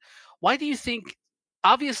do why do you think?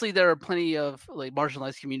 Obviously, there are plenty of like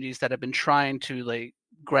marginalized communities that have been trying to like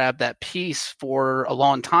grab that piece for a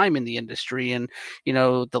long time in the industry, and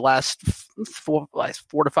the last 4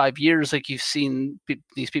 to 5 years, like, you've seen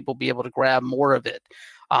these people be able to grab more of it.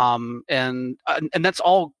 And that's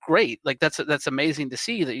all great. Like, that's amazing to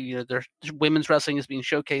see that there's women's wrestling is being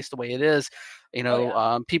showcased the way it is. Oh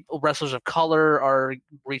yeah. People, wrestlers of color, are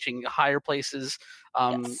reaching higher places,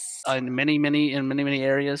 Yes. in many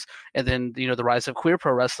areas. And then the rise of queer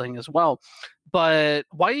pro wrestling as well. But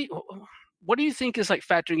why? What do you think is like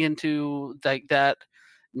factoring into like that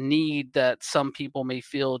need that some people may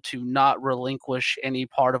feel to not relinquish any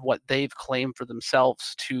part of what they've claimed for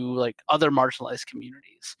themselves to like other marginalized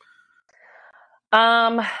communities?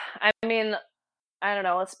 I mean, I don't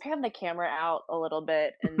know. Let's pan the camera out a little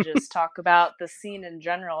bit and just talk about the scene in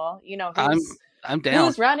general. I'm I'm down.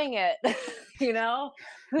 Who's running it? you know,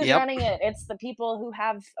 who's Yep. running it? It's the people who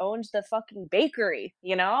have owned the fucking bakery.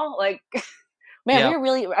 Like, man,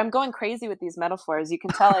 Yep. I'm going crazy with these metaphors. You can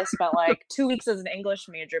tell I spent like 2 weeks as an English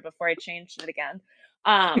major before I changed it again.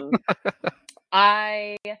 Um,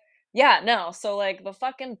 I Yeah, no, so, like, the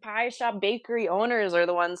fucking pie shop bakery owners are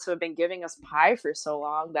the ones who have been giving us pie for so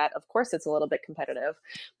long that, of course, it's a little bit competitive.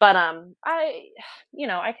 But, I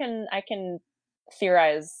can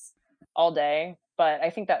theorize all day, but I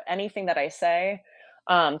think that anything that I say,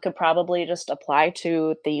 could probably just apply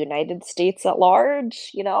to the United States at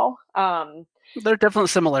large, you know? There are definitely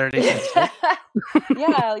similarities, yes.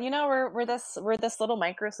 Yeah, we're this little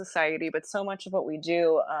micro society, but so much of what we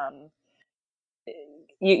do,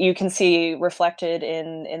 you can see reflected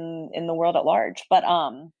in the world at large. But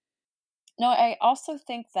no, I also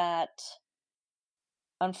think that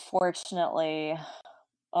unfortunately,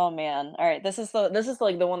 oh man, all right, this is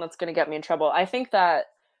like the one that's going to get me in trouble. I think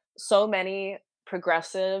that so many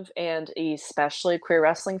progressive and especially queer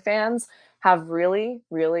wrestling fans have really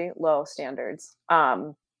really low standards.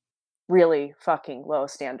 Really fucking low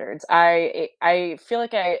standards. I feel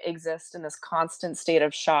like I exist in this constant state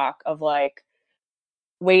of shock of like,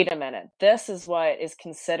 wait a minute, this is what is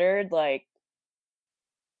considered like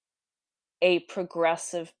a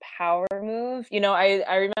progressive power move. You know,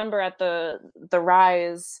 I remember at the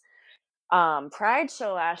Rise Pride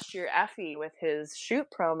show last year, Effie with his shoot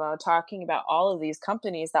promo talking about all of these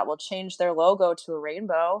companies that will change their logo to a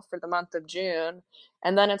rainbow for the month of June,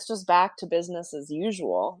 and then it's just back to business as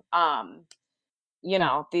usual. You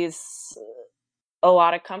know, these a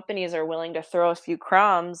lot of companies are willing to throw a few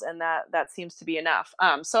crumbs, and that seems to be enough.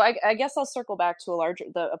 So I guess I'll circle back to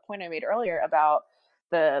a point I made earlier about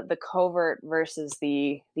the covert versus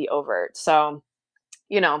the overt. So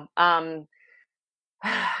you know,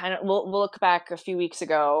 we'll look back a few weeks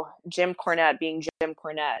ago, Jim Cornette being Jim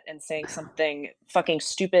Cornette and saying something fucking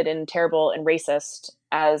stupid and terrible and racist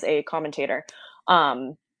as a commentator.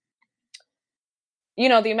 Um, you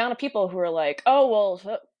know, the amount of people who are like, oh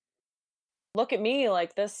well, look at me,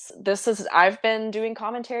 like this is I've been doing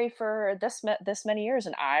commentary for this many years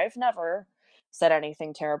and I've never said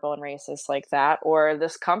anything terrible and racist like that, or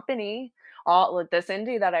this company, all like this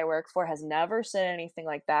indie that I work for has never said anything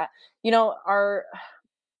like that. You know, our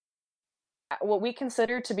what we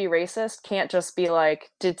consider to be racist can't just be like,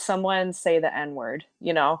 did someone say the N word,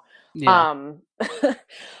 you know? Yeah. Um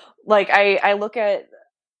like I look at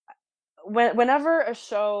whenever a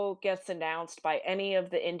show gets announced by any of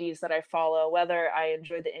the indies that I follow, whether I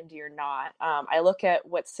enjoy the indie or not, I look at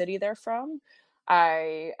what city they're from.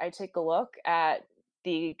 I take a look at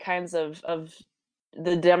the kinds of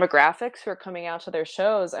the demographics who are coming out to their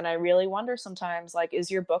shows, and I really wonder sometimes, like,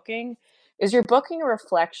 is your booking a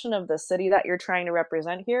reflection of the city that you're trying to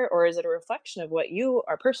represent here, or is it a reflection of what you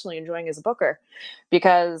are personally enjoying as a booker?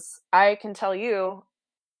 Because I can tell you,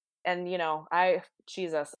 and you know,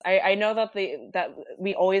 Jesus, I know that that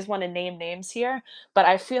we always want to name names here, but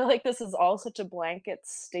I feel like this is all such a blanket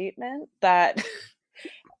statement that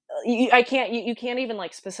you can't even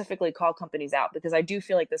like specifically call companies out, because I do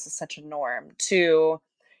feel like this is such a norm to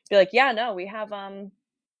be like, yeah, no, we have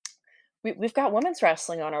we've got women's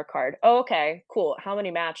wrestling on our card. Oh, okay, cool. How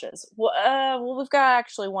many matches? Well, we've got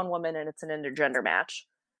actually one woman and it's an intergender match.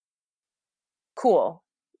 Cool.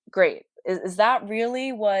 Great. Is that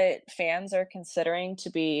really what fans are considering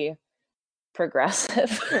to be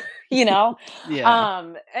progressive? You know? Yeah.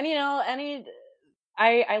 And you know,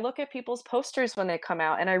 I look at people's posters when they come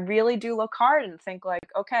out and I really do look hard and think like,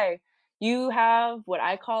 okay, you have what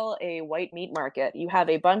I call a white meat market. You have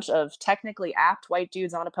a bunch of technically apt white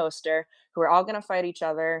dudes on a poster who are all going to fight each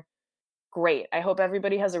other. Great. I hope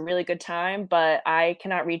everybody has a really good time, but I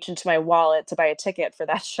cannot reach into my wallet to buy a ticket for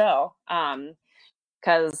that show.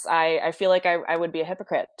 Because I feel like I would be a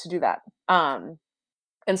hypocrite to do that.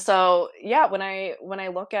 And so yeah, when I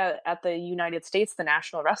look at the United States, the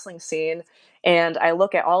national wrestling scene, and I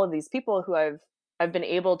look at all of these people who I've been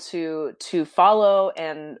able to follow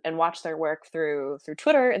and watch their work through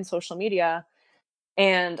Twitter and social media,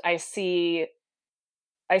 and I see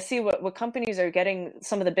what companies are getting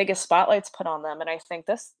some of the biggest spotlights put on them, and I think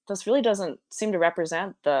this really doesn't seem to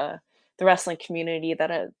represent the wrestling community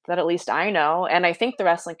that at least I know, and I think the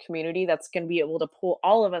wrestling community that's going to be able to pull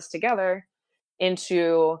all of us together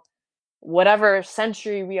into whatever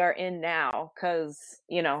century we are in now. Because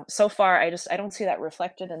you know, so far I don't see that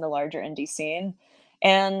reflected in the larger indie scene,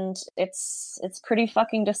 and it's pretty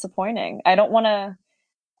fucking disappointing. I don't want to.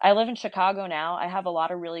 I live in Chicago now. I have a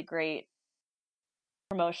lot of really great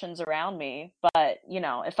promotions around me, but you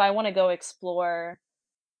know, if I want to go explore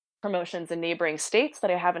promotions in neighboring states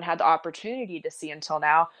that I haven't had the opportunity to see until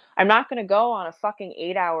now, I'm not going to go on a fucking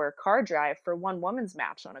 8-hour car drive for one woman's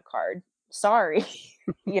match on a card. Sorry.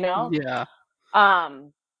 You know? Yeah.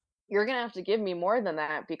 Um you're going to have to give me more than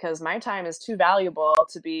that, because my time is too valuable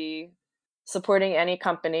to be supporting any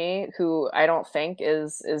company who I don't think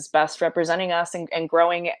is best representing us and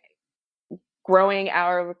growing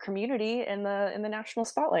our community in the national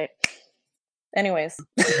spotlight. Anyways.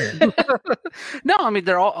 No, I mean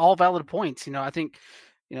they're all valid points. I think,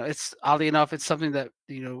 it's oddly enough, it's something that,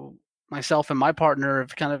 myself and my partner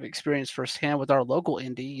have kind of experienced firsthand with our local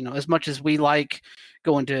indie. As much as we like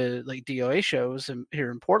going to like DOA shows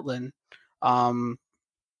here in Portland, um,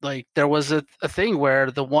 like there was a thing where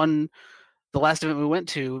the last event we went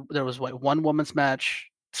to, there was one women's match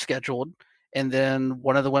scheduled, and then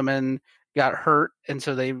one of the women got hurt, and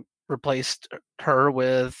so they replaced her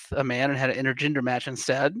with a man and had an intergender match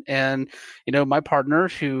instead. And my partner,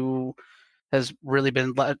 who has really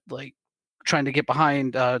been like trying to get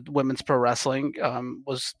behind women's pro wrestling,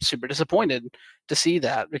 was super disappointed to see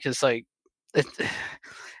that, because like it,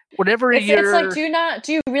 whatever It's like, you're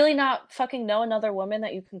do you really not fucking know another woman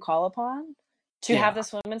that you can call upon to have yeah.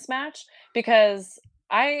 this women's match? Because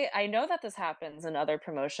I know that this happens in other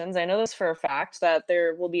promotions. I know this for a fact, that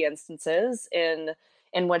there will be instances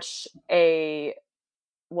in which a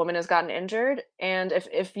woman has gotten injured, and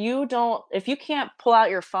if you can't pull out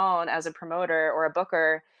your phone as a promoter or a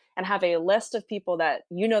booker and have a list of people that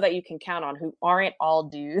you know that you can count on who aren't all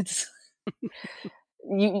dudes,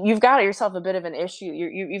 you've got yourself a bit of an issue.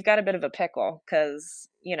 You've got a bit of a pickle, because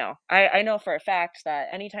I know for a fact that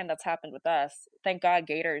anytime that's happened with us, thank God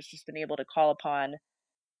Gator has just been able to call upon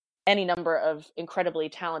any number of incredibly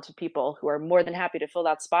talented people who are more than happy to fill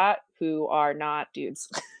that spot, who are not dudes.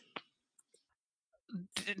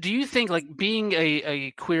 Do you think, like, being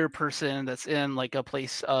a queer person that's in like a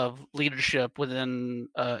place of leadership within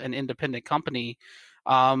an independent company,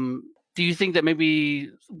 do you think that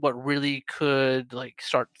maybe what really could like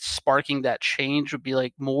start sparking that change would be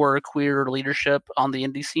like more queer leadership on the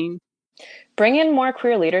indie scene? Bring in more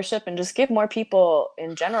queer leadership and just give more people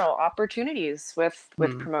in general opportunities with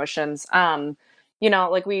Hmm. promotions.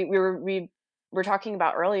 Like we were talking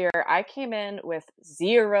about earlier, I came in with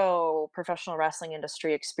zero professional wrestling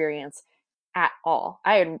industry experience at all.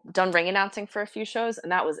 I had done ring announcing for a few shows,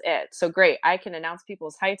 and that was it. So great, I can announce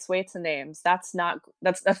people's heights, weights, and names. That's not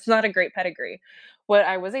a great pedigree. What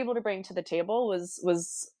I was able to bring to the table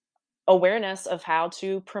was awareness of how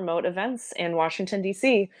to promote events in Washington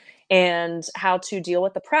D.C. and how to deal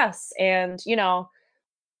with the press. And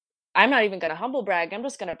I'm not even going to humble brag. I'm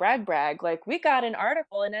just going to brag. Like, we got an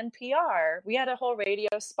article in NPR. We had a whole radio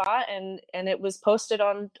spot, and it was posted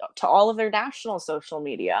on to all of their national social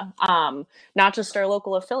media, not just our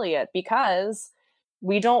local affiliate, because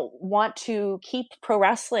we don't want to keep pro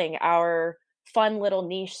wrestling our fun little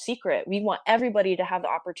niche secret. We want everybody to have the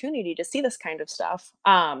opportunity to see this kind of stuff.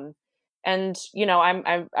 And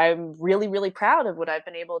I'm really proud of what I've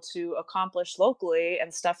been able to accomplish locally,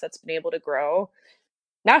 and stuff that's been able to grow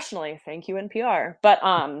nationally. Thank you, NPR. But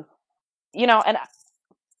and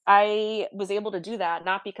I was able to do that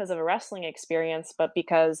not because of a wrestling experience, but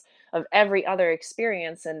because of every other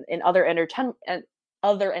experience in other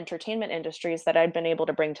entertainment industries that I'd been able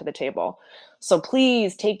to bring to the table. So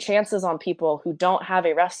please take chances on people who don't have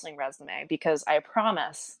a wrestling resume, because I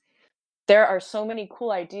promise there are so many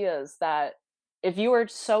cool ideas that, if you were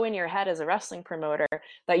so in your head as a wrestling promoter,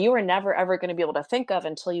 that you were never ever going to be able to think of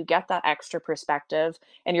until you get that extra perspective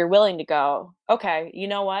and you're willing to go, okay, you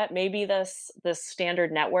know what? Maybe this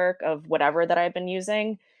standard network of whatever that I've been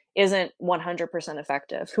using isn't 100%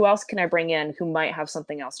 effective. Who else can I bring in who might have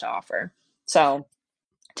something else to offer? So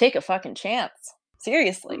take a fucking chance.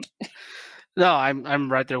 Seriously. No,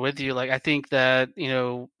 I'm right there with you. Like, I think that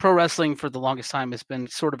pro wrestling for the longest time has been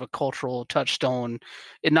sort of a cultural touchstone,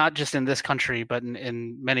 and not just in this country, but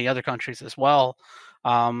in many other countries as well.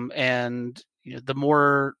 And the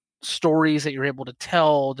more stories that you're able to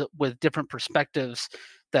tell with different perspectives,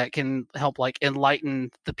 that can help like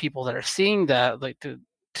enlighten the people that are seeing that, like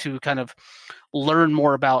to kind of learn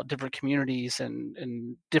more about different communities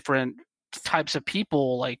and different types of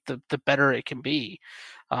people, like the better it can be.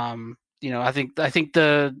 I think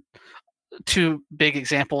the two big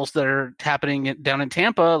examples that are happening down in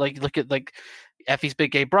Tampa, like look at like Effie's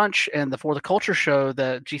Big Gay Brunch and the For the Culture show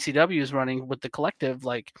that GCW is running with the collective,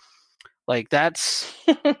 like that's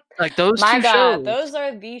like those My two God, shows. those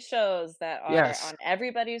are the shows that are Yes, on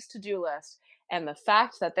everybody's to-do list. And the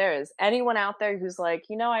fact that there is anyone out there who's like,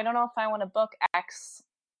 I don't know if I want to book X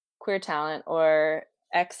queer talent or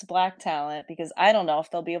X black talent, because I don't know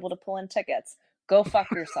if they'll be able to pull in tickets. Go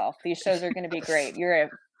fuck yourself. These shows are going to be great. You're a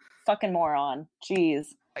fucking moron. Jeez.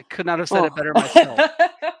 I could not have said it Oh. better myself.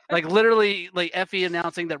 Like literally, like Effie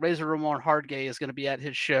announcing that Razor Ramon Hardgay is going to be at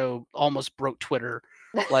his show almost broke Twitter.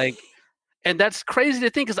 Like, and that's crazy to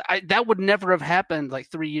think, because that would never have happened like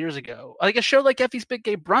 3 years ago. Like a show like Effie's Big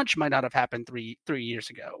Gay Brunch might not have happened three years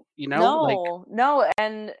ago. Like No.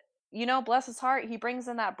 And, bless his heart, he brings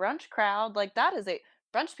in that brunch crowd. Like,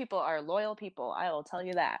 brunch people are loyal people. I will tell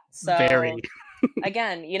you that. very So,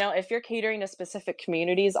 again, if you're catering to specific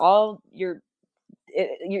communities, you're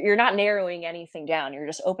not narrowing anything down. You're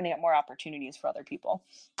just opening up more opportunities for other people.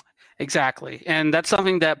 exactly, and that's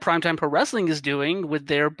something that Primetime Pro Wrestling is doing with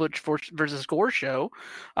their Butch versus Gore show,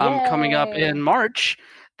 coming up Yay. in March.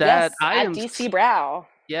 That Yes, I at am DC Brow.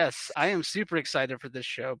 Yes, I am super excited for this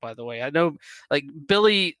show, by the way. I know like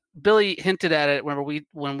Billy hinted at it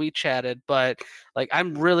when we chatted, but like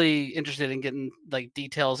I'm really interested in getting like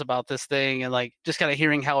details about this thing and like just kind of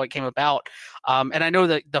hearing how it came about. And I know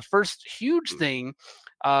that the first huge thing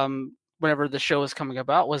whenever the show was coming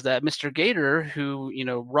about was that Mr. Gator, who,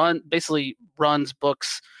 basically runs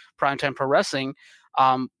Books Primetime Pro Wrestling,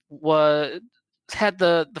 was had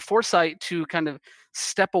the foresight to kind of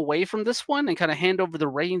step away from this one and kind of hand over the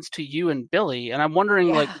reins to you and Billy. And I'm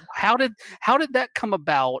wondering, like, Yeah. how did that come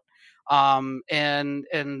about? And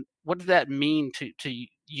what did that mean to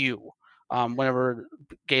you? Whenever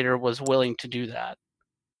Gator was willing to do that.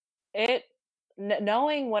 It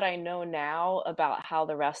knowing what I know now about how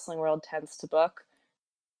the wrestling world tends to book,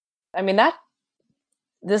 I mean, that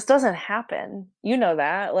this doesn't happen. You know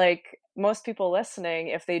that. Like, most people listening,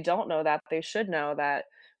 if they don't know that, they should know that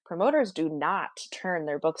promoters do not turn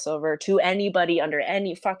their books over to anybody under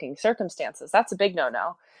any fucking circumstances. That's a big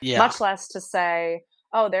no-no. Yeah. Much less to say,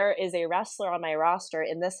 "Oh, there is a wrestler on my roster,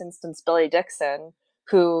 in this instance, Billy Dixon,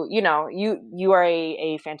 who, you are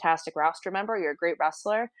a fantastic roster member, you're a great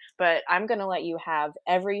wrestler, but I'm gonna let you have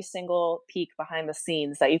every single peek behind the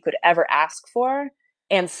scenes that you could ever ask for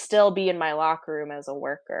and still be in my locker room as a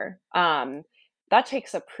worker." That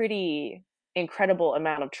takes a pretty incredible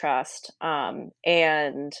amount of trust.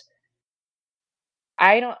 And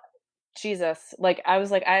I don't, Jesus, like I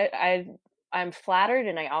was like, I'm flattered,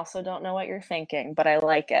 and I also don't know what you're thinking, but I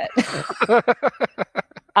like it.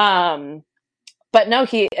 um, but no,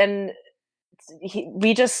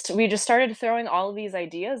 we just started throwing all of these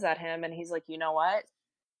ideas at him, and he's like, you know what?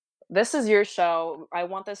 This is your show. I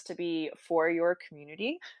want this to be for your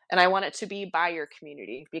community, and I want it to be by your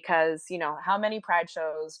community, because, how many pride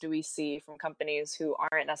shows do we see from companies who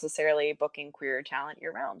aren't necessarily booking queer talent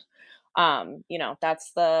year round?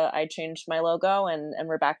 That's I changed my logo, and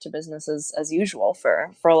we're back to business as usual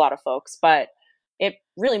for a lot of folks. But it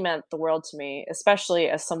really meant the world to me, especially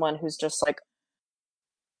as someone who's just like,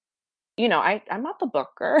 I'm not the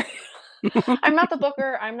booker. I'm not the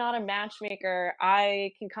booker. I'm not a matchmaker.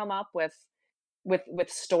 I can come up with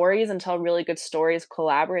stories and tell really good stories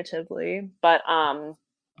collaboratively, but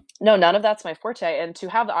no, none of that's my forte. And to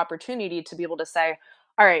have the opportunity to be able to say,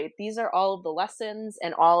 all right, these are all of the lessons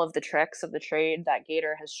and all of the tricks of the trade that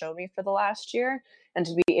Gator has shown me for the last year, and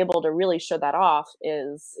to be able to really show that off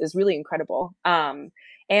is really incredible.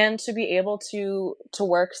 And to be able to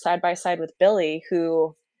work side by side with Billy,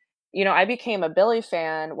 who, I became a Billy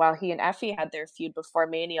fan while he and Effie had their feud before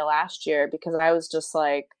Mania last year, because I was just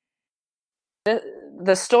like,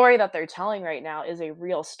 the story that they're telling right now is a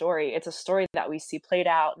real story. It's a story that we see played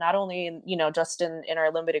out not only in, just in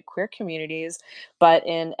our limited queer communities, but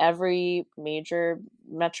in every major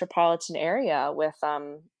metropolitan area with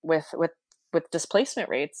displacement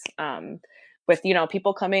rates. With,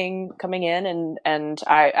 people coming in, and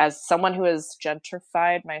I, as someone who is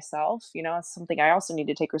gentrified myself, it's something I also need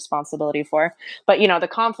to take responsibility for. But, the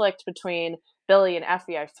conflict between Billy and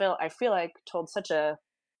Effie, I feel like told such a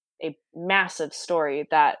massive story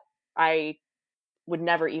that I would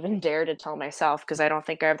never even dare to tell myself, because I don't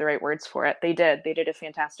think I have the right words for it. They did a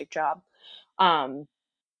fantastic job. Um,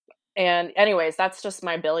 and anyways, that's just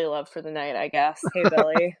my Billy love for the night, I guess. Hey,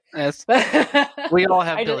 Billy. Yes, we all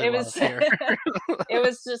have I just Billy it love was here.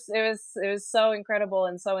 it was so incredible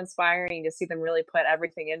and so inspiring to see them really put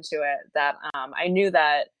everything into it, that I knew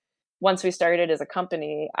that once we started as a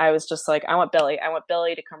company, I was just like, I want Billy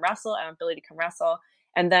to come wrestle. I want Billy to come wrestle.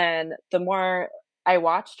 And then the more I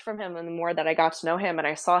watched from him, and the more that I got to know him, and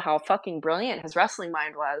I saw how fucking brilliant his wrestling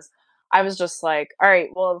mind was, I was just like, all right,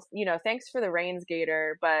 well, thanks for the reins,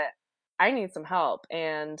 Gator, but I need some help.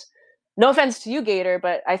 And no offense to you, Gator,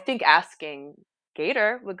 but I think asking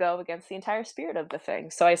Gator would go against the entire spirit of the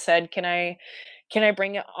thing. So I said, can I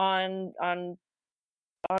bring it on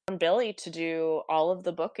Billy to do all of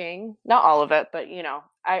the booking? Not all of it, but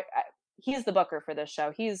he's the booker for this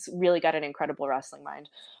show. He's really got an incredible wrestling mind.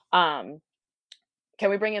 Um,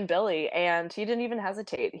 can we bring in Billy? And he didn't even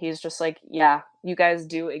hesitate. He's just like, yeah, you guys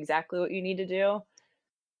do exactly what you need to do.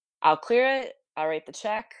 I'll clear it. I'll write the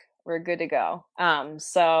check. We're good to go.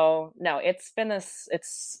 So no, it's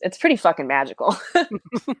pretty fucking magical.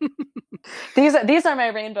 These are my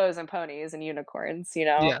rainbows and ponies and unicorns.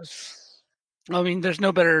 Yes. I mean, there's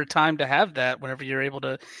no better time to have that whenever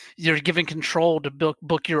you're given control to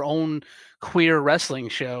book your own queer wrestling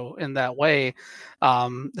show in that way,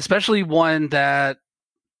 especially one that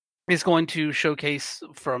is going to showcase,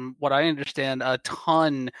 from what I understand, a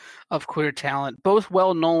ton of queer talent, both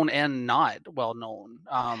well known and not well known.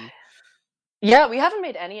 Yeah, we haven't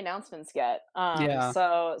made any announcements yet. Yeah.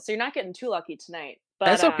 So you're not getting too lucky tonight. But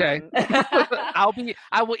That's okay.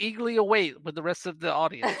 I will eagerly await with the rest of the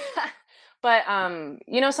audience. but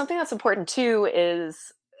something that's important too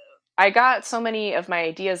is I got so many of my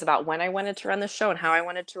ideas about when I wanted to run the show and how I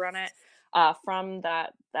wanted to run it from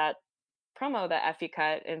that promo that Effie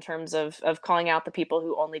cut in terms of calling out the people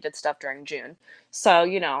who only did stuff during June. So,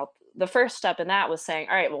 the first step in that was saying,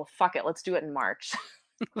 all right, well, fuck it, let's do it in March.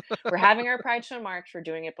 We're having our Pride show in March. We're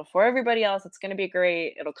doing it before everybody else. It's going to be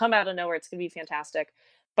great. It'll come out of nowhere. It's going to be fantastic.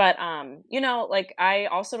 But like I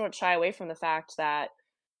also don't shy away from the fact that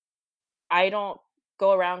I don't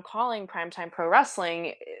go around calling Primetime Pro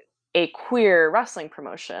Wrestling a queer wrestling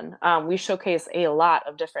promotion. We showcase a lot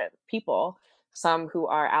of different people, some who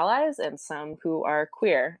are allies and some who are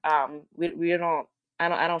queer. We don't.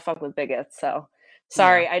 I don't fuck with bigots. So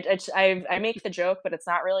sorry. Yeah. I make the joke, but it's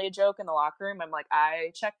not really a joke in the locker room. I'm like,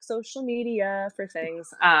 I check social media for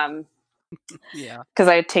things. Yeah. Because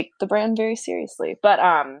I take the brand very seriously. But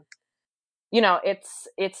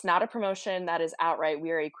it's not a promotion that is outright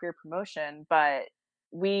we are a queer promotion, but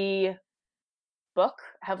we book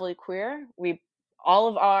heavily queer. We all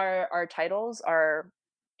of our titles are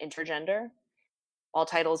intergender. All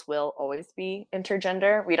titles will always be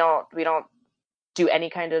intergender. We don't do any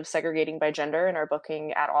kind of segregating by gender in our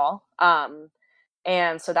booking at all.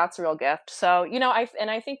 And so that's a real gift. So,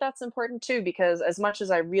 I think that's important too, because as much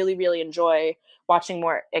as I really, really enjoy watching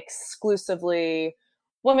more exclusively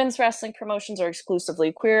women's wrestling promotions or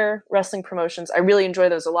exclusively queer wrestling promotions, I really enjoy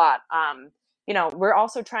those a lot. We're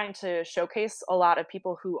also trying to showcase a lot of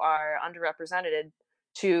people who are underrepresented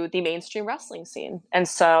to the mainstream wrestling scene. And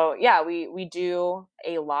so, yeah, we do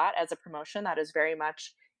a lot as a promotion that is very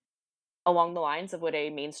much along the lines of what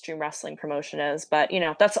a mainstream wrestling promotion is. But,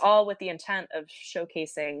 that's all with the intent of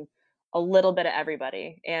showcasing a little bit of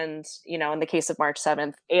everybody. And, in the case of March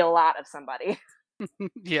 7th, a lot of somebody.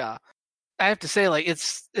 Yeah. I have to say, like,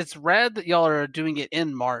 it's rad that y'all are doing it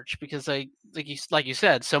in March, because like you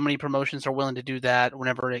said, so many promotions are willing to do that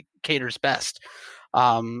whenever it caters best.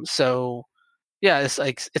 So yeah, it's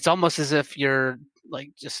like it's almost as if you're like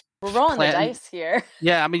just We're rolling the planting. dice here.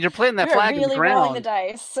 Yeah, I mean, you're planting that We're flag in the really rolling the ground.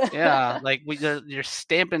 dice. Yeah, like you're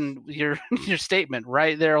stamping your your statement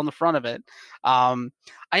right there on the front of it.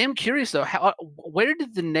 I am curious though, where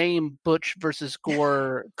did the name Butch versus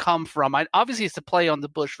Gore come from? Obviously, it's a play on the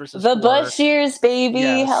Bush versus The Gore. Bush years, baby.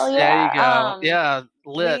 Yes, Hell there you yeah. go. Yeah,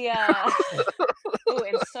 lit. We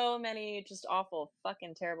in so many just awful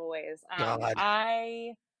fucking terrible ways. God.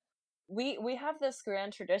 We have this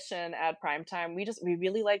grand tradition at Primetime. We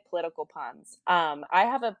really like political puns. I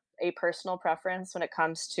have a personal preference when it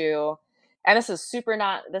comes to, and this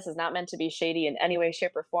is not meant to be shady in any way,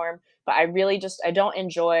 shape, or form, but I don't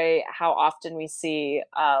enjoy how often we see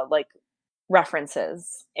like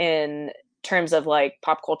references in terms of like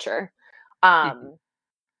pop culture. Mhm.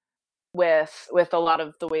 With a lot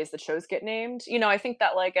of the ways that shows get named. I think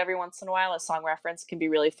that like every once in a while a song reference can be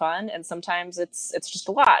really fun, and sometimes it's just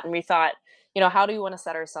a lot. And we thought, how do we want to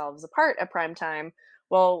set ourselves apart at prime time?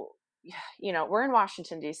 Well, we're in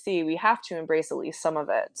Washington D.C. We have to embrace at least some of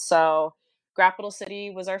it. So Grappital City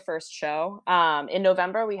was our first show. In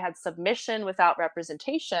November we had Submission Without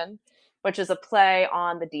Representation, which is a play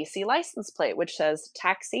on the DC license plate, which says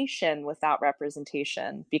taxation without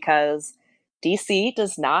representation, because DC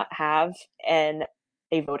does not have a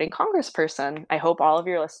voting congressperson. I hope all of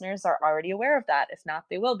your listeners are already aware of that. If not,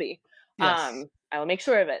 they will be. Yes. I will make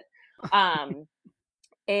sure of it.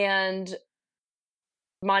 And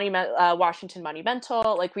Washington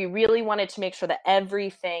Monumental, like we really wanted to make sure that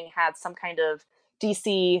everything had some kind of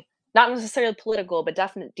DC, not necessarily political, but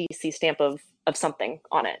definite DC stamp of something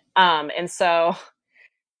on it. And so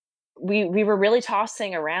we were really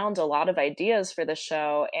tossing around a lot of ideas for the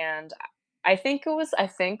show, and I think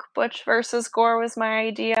Butch versus Gore was my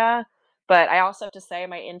idea, but I also have to say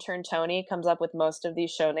my intern Tony comes up with most of these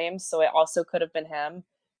show names, so it also could have been him.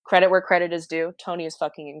 Credit where credit is due. Tony is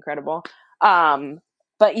fucking incredible.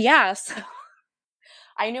 But yes,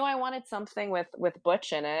 I knew I wanted something with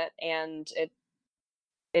Butch in it, and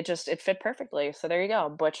it fit perfectly. So there you go,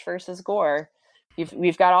 Butch versus Gore.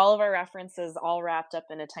 We've got all of our references all wrapped up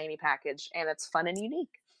in a tiny package, and it's fun and unique.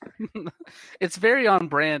 It's very on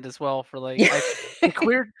brand as well for like the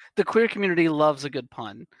queer community loves a good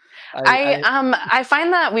pun. I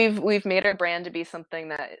find that we've made our brand to be something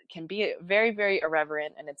that can be very, very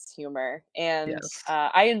irreverent in its humor, and Yes.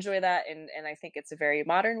 I enjoy that, and I think it's a very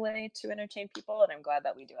modern way to entertain people, and I'm glad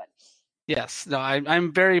that we do it. Yes. No,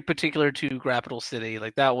 I'm very particular to Grappital City.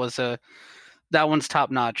 Like that one's top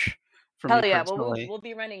notch for me Hell yeah! Well, personally. we'll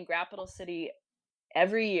be running Grappital City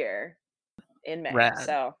every year in May. Rad.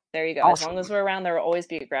 So there you go. As long Awesome. as we're around, there will always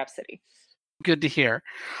be a Grap City. Good to hear.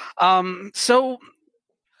 So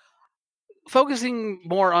focusing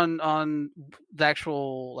more on the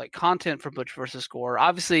actual like content for Butch versus Gore.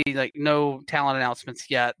 Obviously, like no talent announcements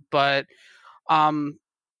yet, but um,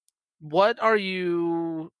 what are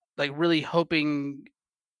you like really hoping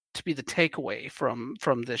to be the takeaway from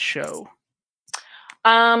this show?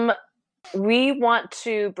 Um, we want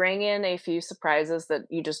to bring in a few surprises that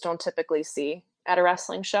you just don't typically see at a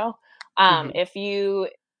wrestling show. Mm-hmm. If you,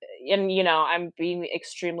 and I'm being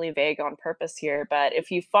extremely vague on purpose here, but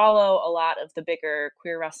if you follow a lot of the bigger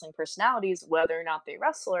queer wrestling personalities, whether or not they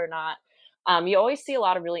wrestle or not, you always see a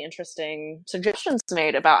lot of really interesting suggestions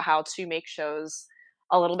made about how to make shows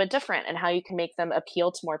a little bit different and how you can make them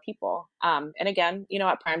appeal to more people. And again,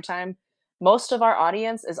 at primetime, most of our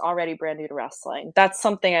audience is already brand new to wrestling. That's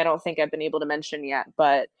something I don't think I've been able to mention yet,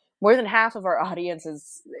 but more than half of our audience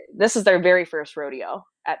this is their very first rodeo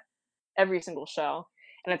at every single show.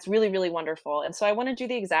 And it's really, really wonderful. And so I want to do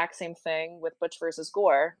the exact same thing with Butch versus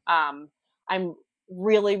Gore. I'm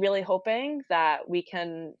really, really hoping that we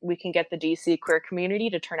can get the DC queer community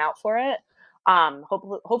to turn out for it.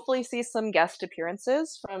 Hopefully see some guest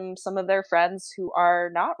appearances from some of their friends who are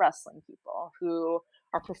not wrestling people, who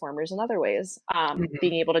are performers in other ways. Mm-hmm.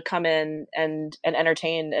 Being able to come in and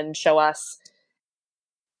entertain and show us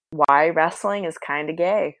why wrestling is kind of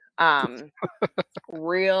gay.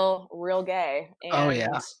 Real gay. Oh And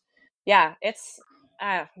yeah.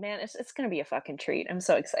 yeah, man, it's gonna be a fucking treat. I'm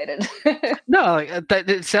so excited. No, like that.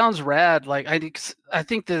 It sounds rad. Like I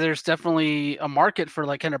think that there's definitely a market for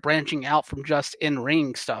like kind of branching out from just in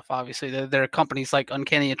ring stuff. Obviously, there are companies like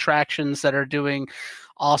Uncanny Attractions that are doing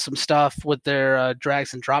awesome stuff with their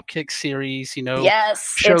drags and dropkick series.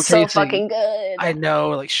 Yes, it's so Showcasing. fucking good. I know,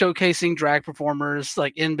 like showcasing drag performers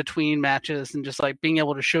like in between matches and just like being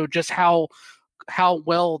able to show just how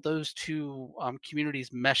well those two communities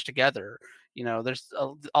mesh together. There's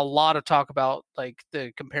a lot of talk about like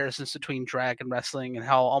the comparisons between drag and wrestling and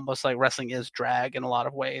how almost like wrestling is drag in a lot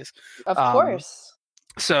of ways. Of Um, course.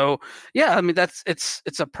 so yeah, I mean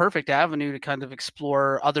it's a perfect avenue to kind of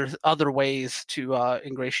explore other ways to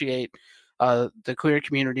ingratiate the queer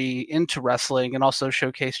community into wrestling and also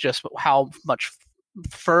showcase just how much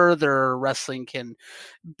further wrestling can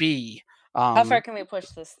be. How far Um, can we push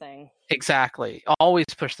this thing? exactly, always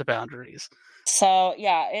push the boundaries. So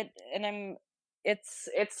yeah,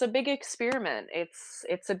 it's a big experiment.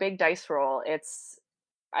 It's a big dice roll.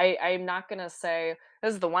 I'm not gonna say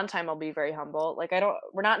this is the one time I'll be very humble. Like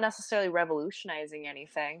we're not necessarily revolutionizing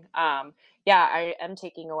anything. Yeah, I am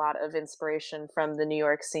taking a lot of inspiration from the New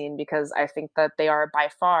York scene because I think that they are by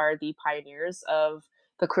far the pioneers of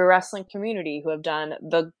the queer wrestling community who have done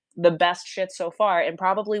the best shit so far and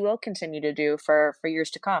probably will continue to do for years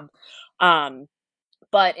to come. Um,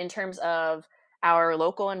 but in terms of our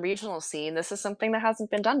local and regional scene, this is something that hasn't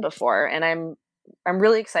been done before, and I'm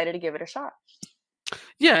really excited to give it a shot.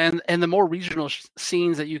 Yeah, and the more regional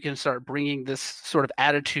scenes that you can start bringing this sort of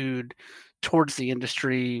attitude towards the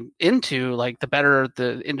industry into, like the better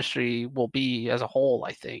the industry will be as a whole.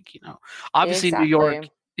 I think obviously New York,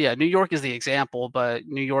 Exactly. yeah, New York is the example, but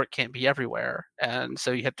New York can't be everywhere, and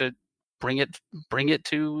so you have to bring it bring it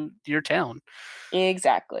to your town.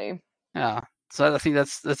 Exactly. Yeah. So I think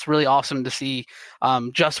that's really awesome to see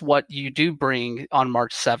just what you do bring on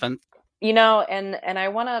March 7th. And I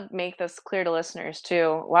want to make this clear to listeners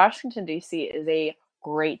too. Washington D.C. is a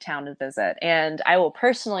great town to visit, and I will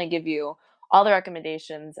personally give you all the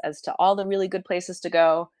recommendations as to all the really good places to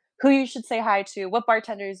go, who you should say hi to, what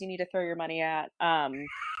bartenders you need to throw your money at.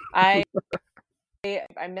 I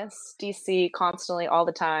I miss DC constantly all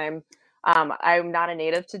the time. I'm not a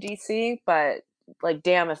native to DC, but like,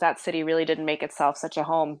 damn, if that city really didn't make itself such a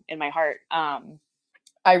home in my heart.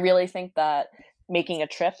 I really think that making a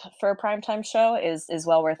trip for a primetime show is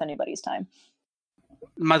well worth anybody's time.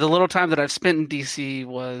 The little time that I've spent in DC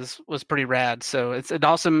was pretty rad. So it's an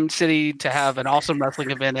awesome city to have an awesome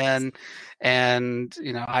wrestling event in, and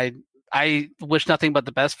I wish nothing but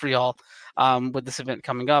the best for y'all with this event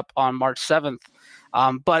coming up on March 7th.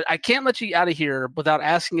 But I can't let you out of here without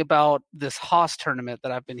asking about this Haas tournament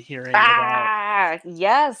that I've been hearing about.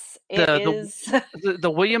 Yes, it The is. the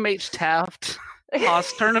William H. Taft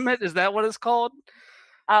Haas tournament, is that what it's called?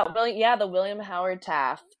 Yeah, the William Howard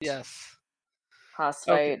Taft Yes. Haas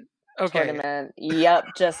Okay. fight Okay. tournament. Yep,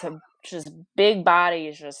 just big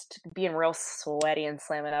bodies just being real sweaty and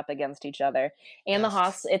slamming up against each other. And the Yes.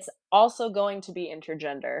 Haas, it's also going to be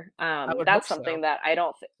intergender. I would That's hope so. something that I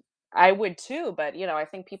don't. I would too, but I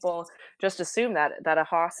think people just assume that a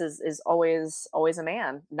Haas is always a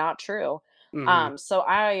man. Not true. Hmm. So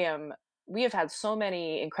I am. We have had so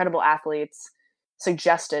many incredible athletes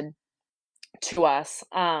suggested to us.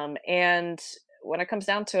 And when it comes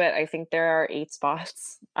down to it, I think there are 8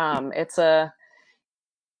 spots. It's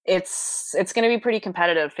going to be pretty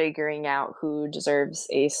competitive figuring out who deserves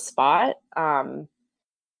a spot.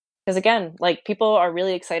 Because again, like people are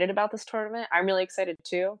really excited about this tournament. I'm really excited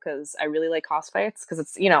too because I really like house fights. Because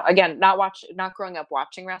it's again not growing up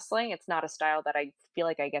watching wrestling. It's not a style that I feel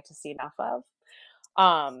like I get to see enough of.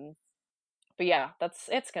 Um, but yeah,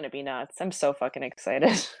 it's gonna be nuts. I'm so fucking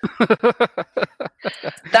excited.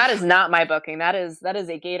 That is not my booking. That is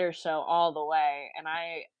a Gator show all the way. And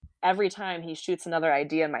every time he shoots another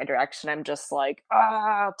idea in my direction, I'm just like,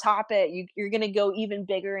 top it. You're gonna go even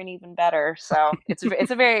bigger and even better. So it's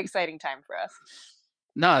a very exciting time for us.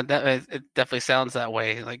 No, it definitely sounds that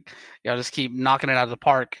way. Like, just keep knocking it out of the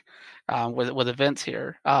park with events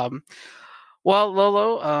here. Well,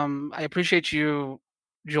 Lolo, I appreciate you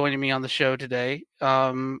joining me on the show today.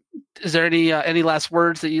 Is there any last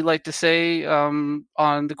words that you'd like to say on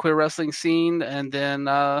the queer wrestling scene, and then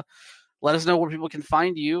let us know where people can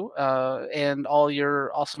find you and all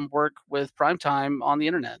your awesome work with Primetime on the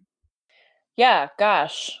internet. Yeah,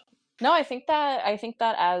 gosh. No, I think that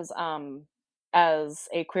as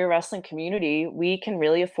a queer wrestling community, we can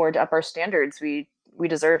really afford to up our standards. We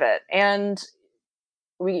deserve it. And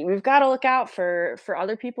we've got to look out for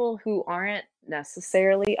other people who aren't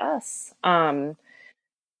necessarily us. I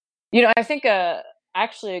think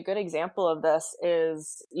actually a good example of this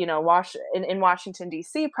is in Washington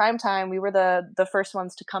D.C. Primetime. We were the first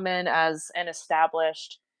ones to come in as an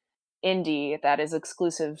established indie that is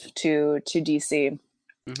exclusive to DC.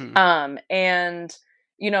 Mm-hmm. And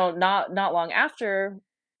not long after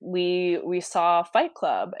we saw Fight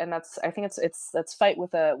Club, and I think that's fight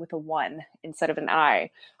with a one instead of an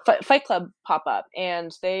I. Fight Club pop up,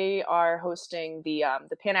 and they are hosting the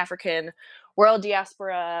Pan African World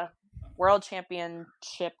Diaspora World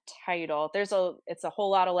Championship title. It's a whole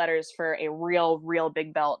lot of letters for a real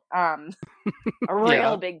big belt. A real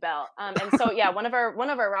Yeah. big belt. And so yeah, one of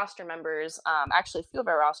our roster members, actually a few of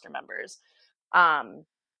our roster members, um,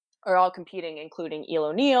 are all competing, including El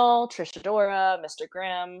O'Neill, Trish Adora, Mr.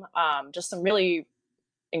 Grimm, just some really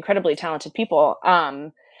incredibly talented people.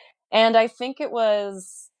 And I think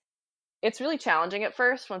it's really challenging at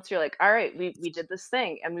first once you're like, all right, we did this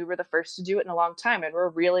thing and we were the first to do it in a long time and we're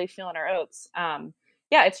really feeling our oats.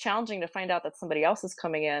 Yeah, it's challenging to find out that somebody else is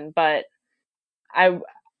coming in, but I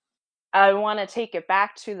I want to take it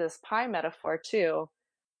back to this pie metaphor too.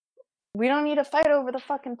 We don't need to fight over the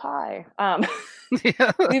fucking pie.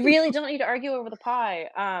 Yeah. We really don't need to argue over the pie.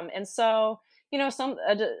 And so, some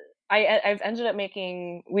I've ended up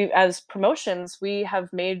making we as promotions we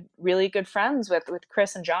have made really good friends with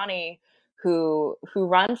Chris and Johnny who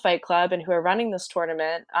run Fight Club and who are running this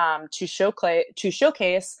tournament to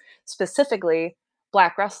showcase specifically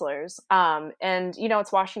Black wrestlers. And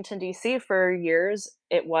it's Washington D.C. for years.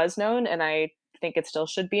 It was known, and I think it still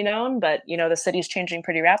should be known. But the city's changing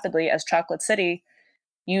pretty rapidly as Chocolate City.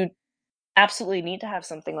 You absolutely need to have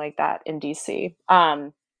something like that in DC.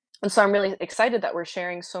 And so I'm really excited that we're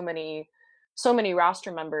sharing so many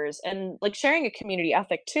roster members and like sharing a community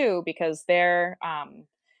ethic too, because their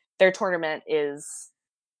tournament is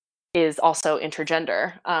also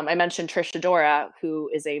intergender. I mentioned Trish Adora, who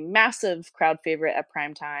is a massive crowd favorite at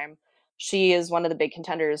prime time. She is one of the big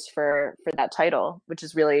contenders for that title, which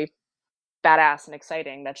is really badass and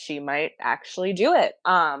exciting that she might actually do it.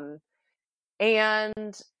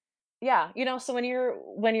 And yeah, so when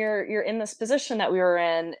you're in this position that we were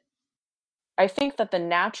in, I think that the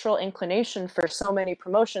natural inclination for so many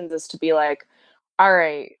promotions is to be like, all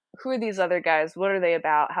right, who are these other guys? What are they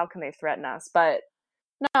about? How can they threaten us? But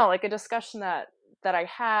no, like a discussion that I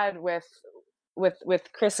had with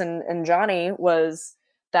Chris and Johnny was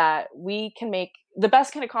that we can make the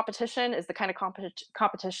best kind of competition is the kind of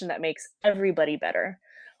competition that makes everybody better.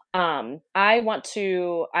 I want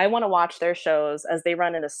to watch their shows as they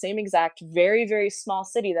run in the same exact very very small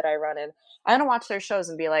city that I run in. I want to watch their shows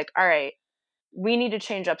and be like, all right, we need to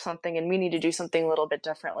change up something and we need to do something a little bit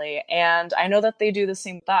differently. And I know that they do the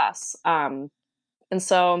same with us. And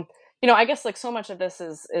so, I guess like so much of this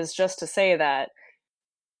is just to say that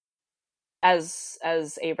as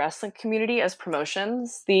a wrestling community, as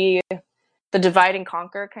promotions, the divide and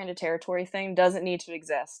conquer kind of territory thing doesn't need to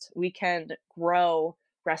exist. We can grow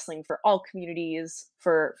wrestling for all communities,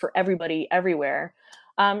 for everybody, everywhere.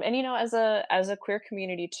 And as a queer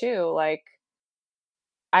community too, like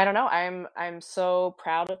I don't know, I'm so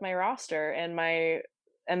proud of my roster and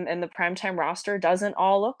and the primetime roster doesn't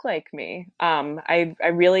all look like me. I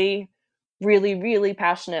really, really, really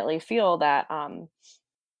passionately feel that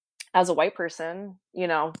as a white person,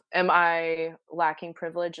 am I lacking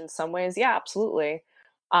privilege in some ways? Yeah, absolutely.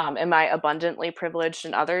 Am I abundantly privileged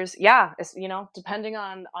in others? Yeah, depending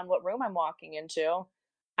on what room I'm walking into,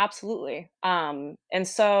 absolutely. And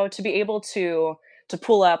so to be able to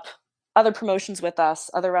pull up other promotions with us,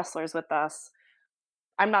 other wrestlers with us,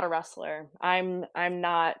 I'm not a wrestler. I'm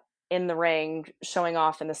not in the ring showing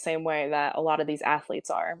off in the same way that a lot of these athletes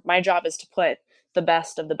are. My job is to put the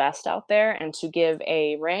best of the best out there and to give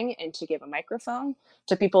a ring and to give a microphone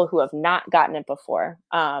to people who have not gotten it before.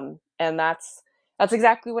 And that's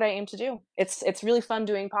exactly what I aim to do. It's really fun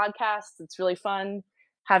doing podcasts. It's really fun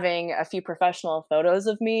having a few professional photos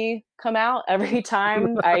of me come out every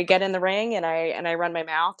time I get in the ring and I run my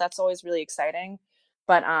mouth. That's always really exciting.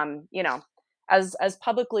 But as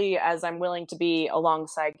publicly as I'm willing to be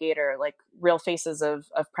alongside Gator, like real faces of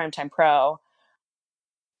Primetime Pro,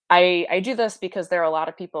 I do this because there are a lot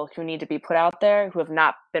of people who need to be put out there who have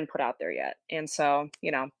not been put out there yet. And so,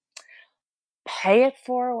 pay it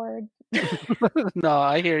forward. No,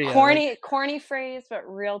 I hear you. Like, Corny phrase, but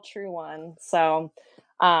real true one. So,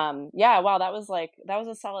 yeah, wow, that was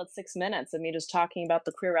a solid 6 minutes of me just talking about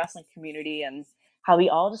the queer wrestling community and how we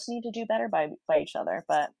all just need to do better by each other.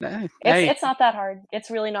 But hey, it's hey, it's not that hard.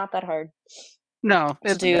 It's really not that hard no,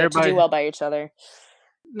 to it's do everybody. well by each other.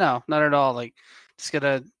 No, not at all. Like, just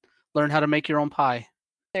gotta learn how to make your own pie.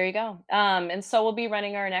 There you go. And so we'll be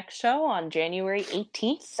running our next show on January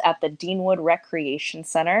 18th at the Deanwood Recreation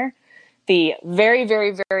Center. The very,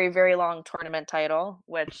 very, very, very long tournament title,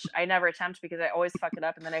 which I never attempt because I always fuck it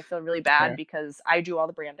up and then I feel really bad Fair. because I do all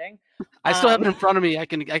the branding. I still have it in front of me. I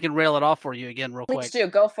can rail it off for you again real Please quick. do.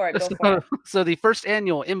 Go for it. Go for it. So the first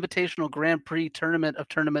annual Invitational Grand Prix Tournament of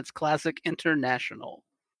Tournaments Classic International.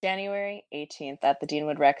 January 18th at the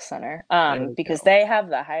Deanwood Rec Center. There we Because go. they have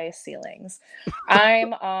the highest ceilings.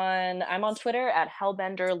 I'm on Twitter at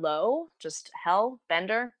hellbenderlow, just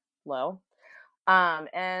hellbenderlow.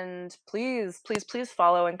 And please, please, please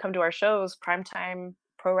follow and come to our shows, Primetime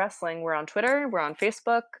Pro Wrestling. We're on Twitter, we're on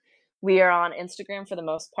Facebook, we are on Instagram for the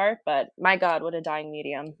most part, but my God, what a dying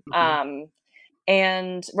medium.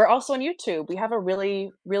 And we're also on YouTube. We have a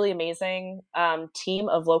really, really amazing team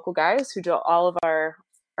of local guys who do all of our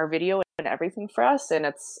video and everything for us, and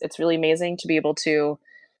it's really amazing to be able to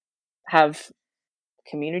have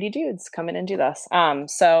community dudes come in and do this.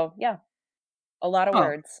 So yeah, Oh. a lot of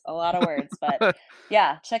words, but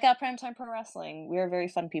yeah, check out Primetime Pro Wrestling. We are very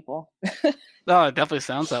fun people. No, it definitely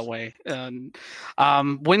sounds that way. And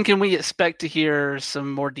when can we expect to hear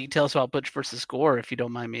some more details about Butch versus Gore, if you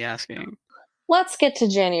don't mind me asking? Let's get to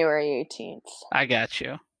January 18th. I got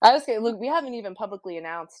you. I was look. We haven't even publicly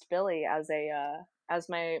announced Billy as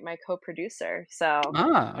my co-producer, so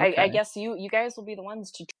Ah, I okay. guess you guys will be the ones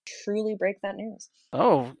to truly break that news.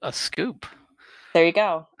 Oh, a scoop. There you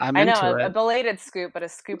go. I'm I know into a it. belated scoop, but a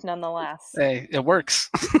scoop nonetheless. Hey, it works.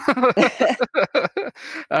 All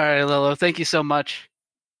right, Lolo. Thank you so much.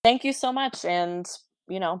 Thank you so much, and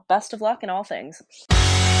best of luck in all things.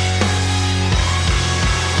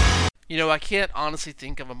 I can't honestly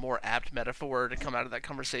think of a more apt metaphor to come out of that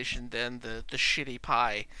conversation than the shitty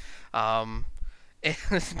pie. Um,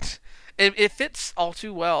 and it fits all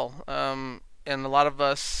too well. And a lot of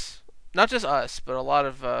us, not just us, but a lot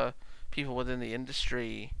of people within the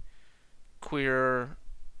industry, queer,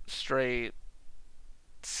 straight,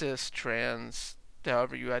 cis, trans,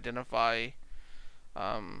 however you identify,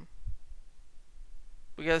 um,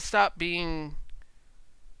 we gotta stop being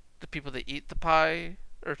the people that eat the pie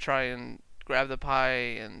or try and grab the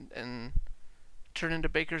pie and turn into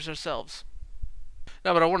bakers ourselves.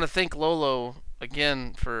 No, but I want to thank Lolo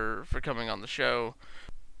again for coming on the show.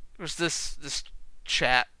 This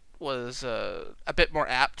chat was a bit more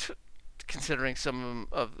apt considering some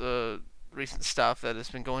of the recent stuff that has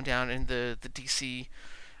been going down in the DC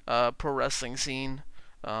pro wrestling scene,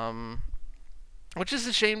 which is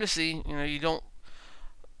a shame to see. You don't.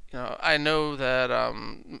 I know that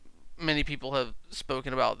many people have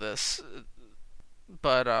spoken about this,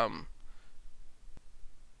 but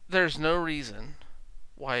there's no reason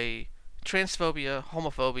why transphobia,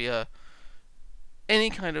 homophobia, any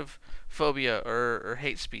kind of phobia or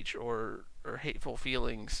hate speech or hateful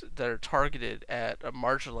feelings that are targeted at a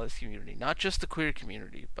marginalized community, not just the queer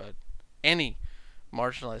community, but any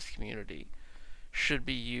marginalized community, should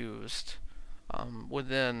be used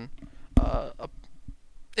within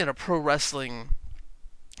in a pro wrestling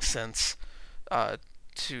sense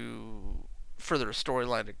to further a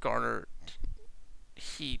storyline to garner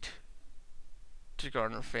heat, to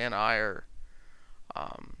garner fan ire.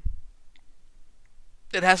 Um,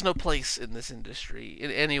 it has no place in this industry in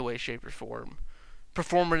any way, shape, or form,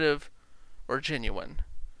 performative or genuine.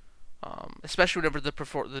 especially whenever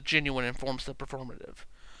the genuine informs the performative.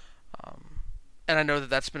 And I know that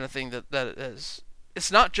that's been a thing that is.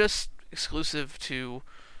 It's not just exclusive to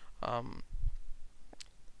um,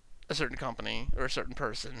 a certain company or a certain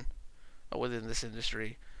person within this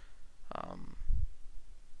industry, um,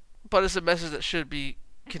 but it's a message that should be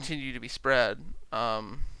continue to be spread.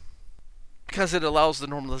 Because it allows the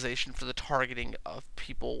normalization for the targeting of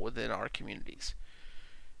people within our communities.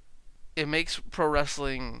 It makes pro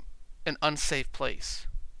wrestling an unsafe place.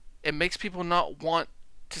 It makes people not want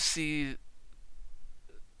to see.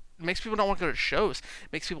 It makes people not want to go to shows.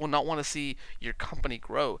 It makes people not want to see your company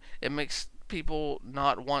grow. It makes people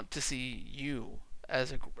not want to see you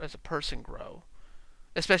as a person grow,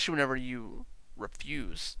 especially whenever you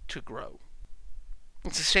refuse to grow.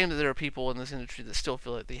 It's a shame that there are people in this industry that still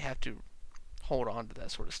feel like they have to hold on to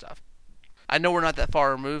that sort of stuff. I know we're not that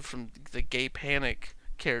far removed from the gay panic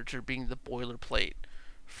character being the boilerplate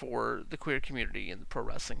for the queer community in the pro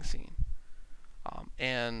wrestling scene.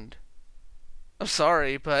 And I'm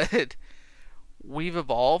sorry, but we've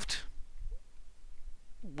evolved.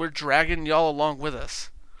 We're dragging y'all along with us.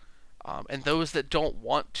 And those that don't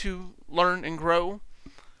want to learn and grow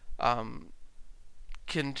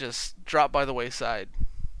can just drop by the wayside.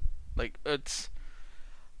 Like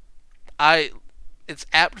I it's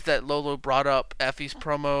apt that Lolo brought up Effie's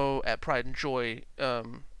promo at Pride and Joy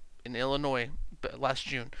in Illinois last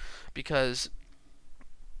June, because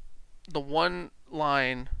the one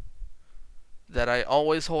line that I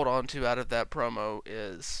always hold on to out of that promo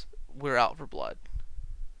is "We're out for blood."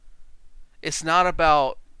 It's not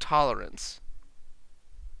about tolerance.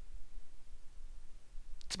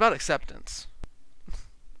 It's about acceptance.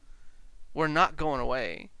 We're not going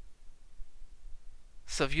away.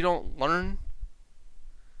 So if you don't learn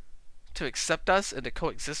to accept us and to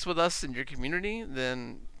coexist with us in your community,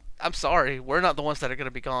 then I'm sorry, we're not the ones that are going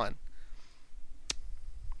to be gone.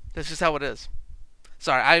 That's just how it is.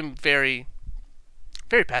 Sorry, I'm very,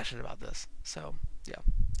 very passionate about this. So, yeah.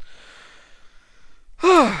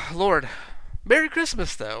 Lord. Merry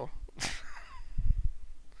Christmas, though.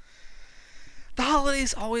 The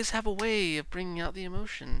holidays always have a way of bringing out the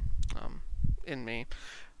emotion in me.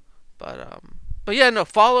 But yeah, no,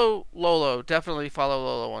 follow Lolo. Definitely follow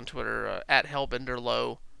Lolo on Twitter, at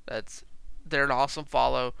HellbenderLo. They're an awesome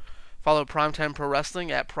follow. Follow Primetime Pro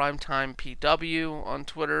Wrestling at PrimetimePW on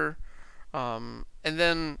Twitter. And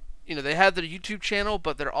then, they have their YouTube channel,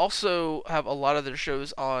 but they also have a lot of their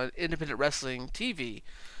shows on Independent Wrestling TV,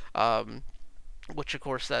 which, of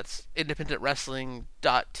course, that's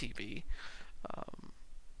independentwrestling.tv.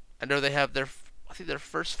 I know they have their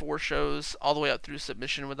first 4 shows all the way up through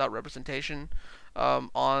Submission Without Representation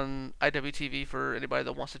on IWTV for anybody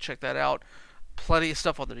that wants to check that out. Plenty of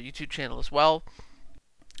stuff on their YouTube channel as well.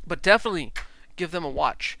 But definitely give them a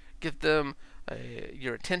watch. Give them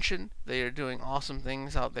your attention. They are doing awesome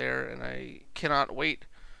things out there, and I cannot wait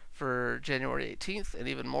for January 18th, and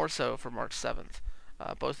even more so for March 7th.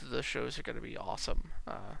 Both of those shows are going to be awesome.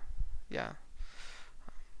 Yeah.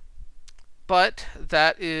 But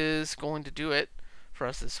that is going to do it for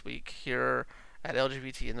us this week here at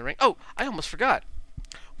LGBT in the Ring. Oh, I almost forgot.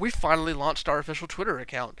 We finally launched our official Twitter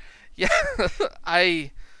account. Yeah,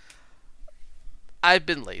 I've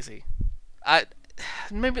been lazy.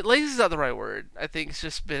 Maybe lazy is not the right word. I think it's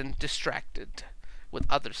just been distracted with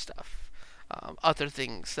other stuff, other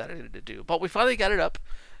things that I needed to do. But we finally got it up.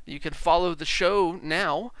 You can follow the show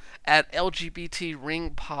now at LGBT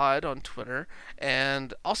Ring Pod on Twitter.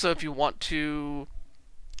 And also, if you want to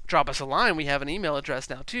drop us a line, we have an email address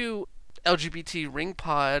now too,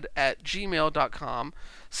 lgbtringpod@gmail.com.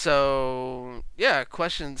 So, yeah,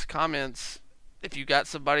 questions, comments, if you got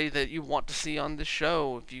somebody that you want to see on the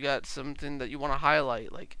show, if you got something that you want to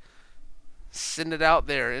highlight, send it out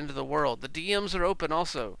there into the world. The DMs are open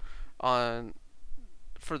also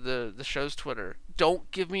for the show's Twitter.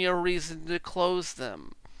 Don't give me a reason to close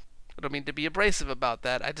them. I don't mean to be abrasive about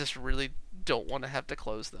that. I just really don't want to have to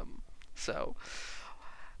close them. So,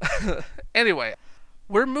 anyway,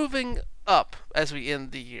 we're moving up as we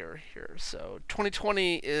end the year here. So,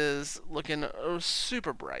 2020 is looking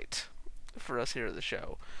super bright for us here at the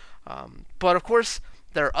show. But, of course,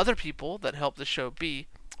 there are other people that help the show be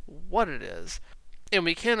what it is. And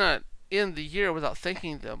we cannot end the year without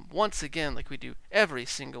thanking them once again, like we do every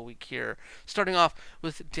single week here. Starting off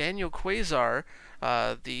with Daniel Quasar,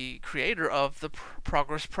 the creator of the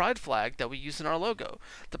Progress Pride flag that we use in our logo.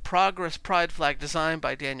 The Progress Pride flag, designed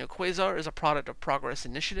by Daniel Quasar, is a product of Progress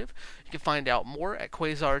Initiative. You can find out more at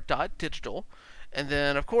quasar.digital. And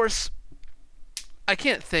then, of course, I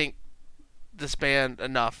can't thank this band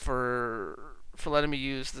enough for letting me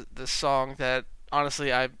use this song that,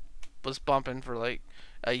 honestly, was bumping for like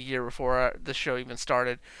a year before the show even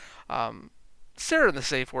started. Sarah and the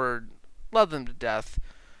Safe Word, love them to death.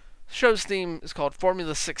 The show's theme is called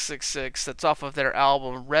Formula 666. That's off of their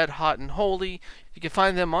album Red Hot and Holy. You can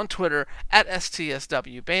find them on Twitter at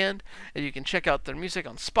STSW Band, and you can check out their music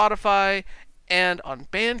on Spotify and on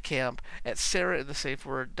Bandcamp at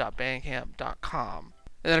sarahthesafeword.bandcamp.com.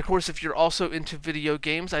 And then, of course, if you're also into video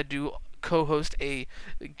games, I do co-host a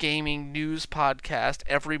gaming news podcast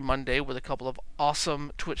every Monday with a couple of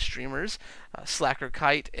awesome Twitch streamers, Slacker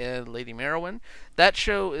Kite and Lady Merowin. That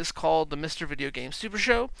show is called the Mr. Video Game Super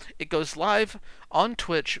Show. It goes live on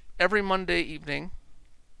Twitch every Monday evening,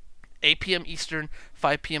 8 p.m. Eastern,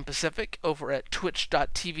 5 p.m. Pacific, over at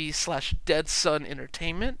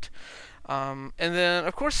twitch.tv/DeadSunEntertainment. And then,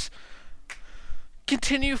 of course,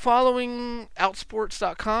 continue following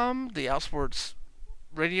Outsports.com, the Outsports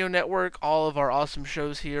radio network, all of our awesome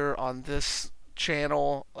shows here on this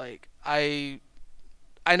channel. Like, I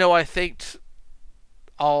know I thanked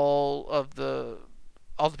all the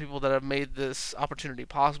people that have made this opportunity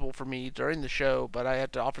possible for me during the show, but I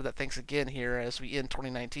have to offer that thanks again here as we end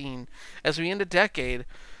 2019, as we end a decade.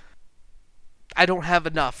 I don't have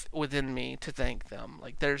enough within me to thank them.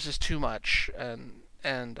 Like, there's just too much,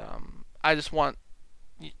 and I just want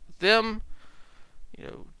them,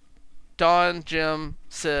 Don, Jim,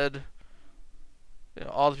 Sid,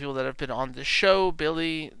 all the people that have been on the show,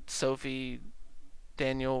 Billy, Sophie,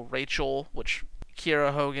 Daniel, Rachel,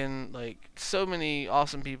 Kiera Hogan, like, so many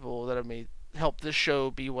awesome people that have helped this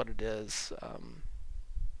show be what it is,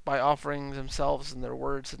 by offering themselves and their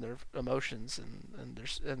words and their emotions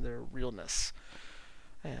and their realness.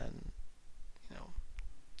 And,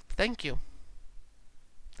 thank you.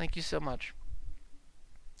 Thank you so much.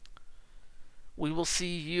 We will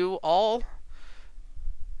see you all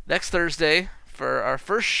next Thursday for our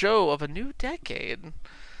first show of a new decade.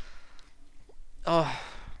 Oh,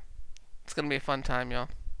 it's going to be a fun time, y'all.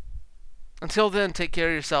 Until then, take care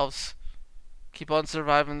of yourselves. Keep on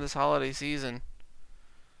surviving this holiday season.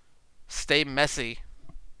 Stay messy.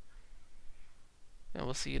 And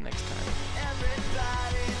we'll see you next time.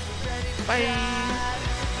 Bye.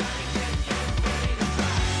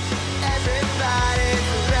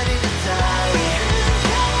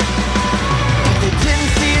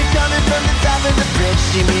 Coming from the top of the bridge,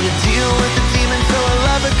 she made a deal with the demon so a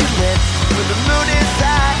lover could live. With the moon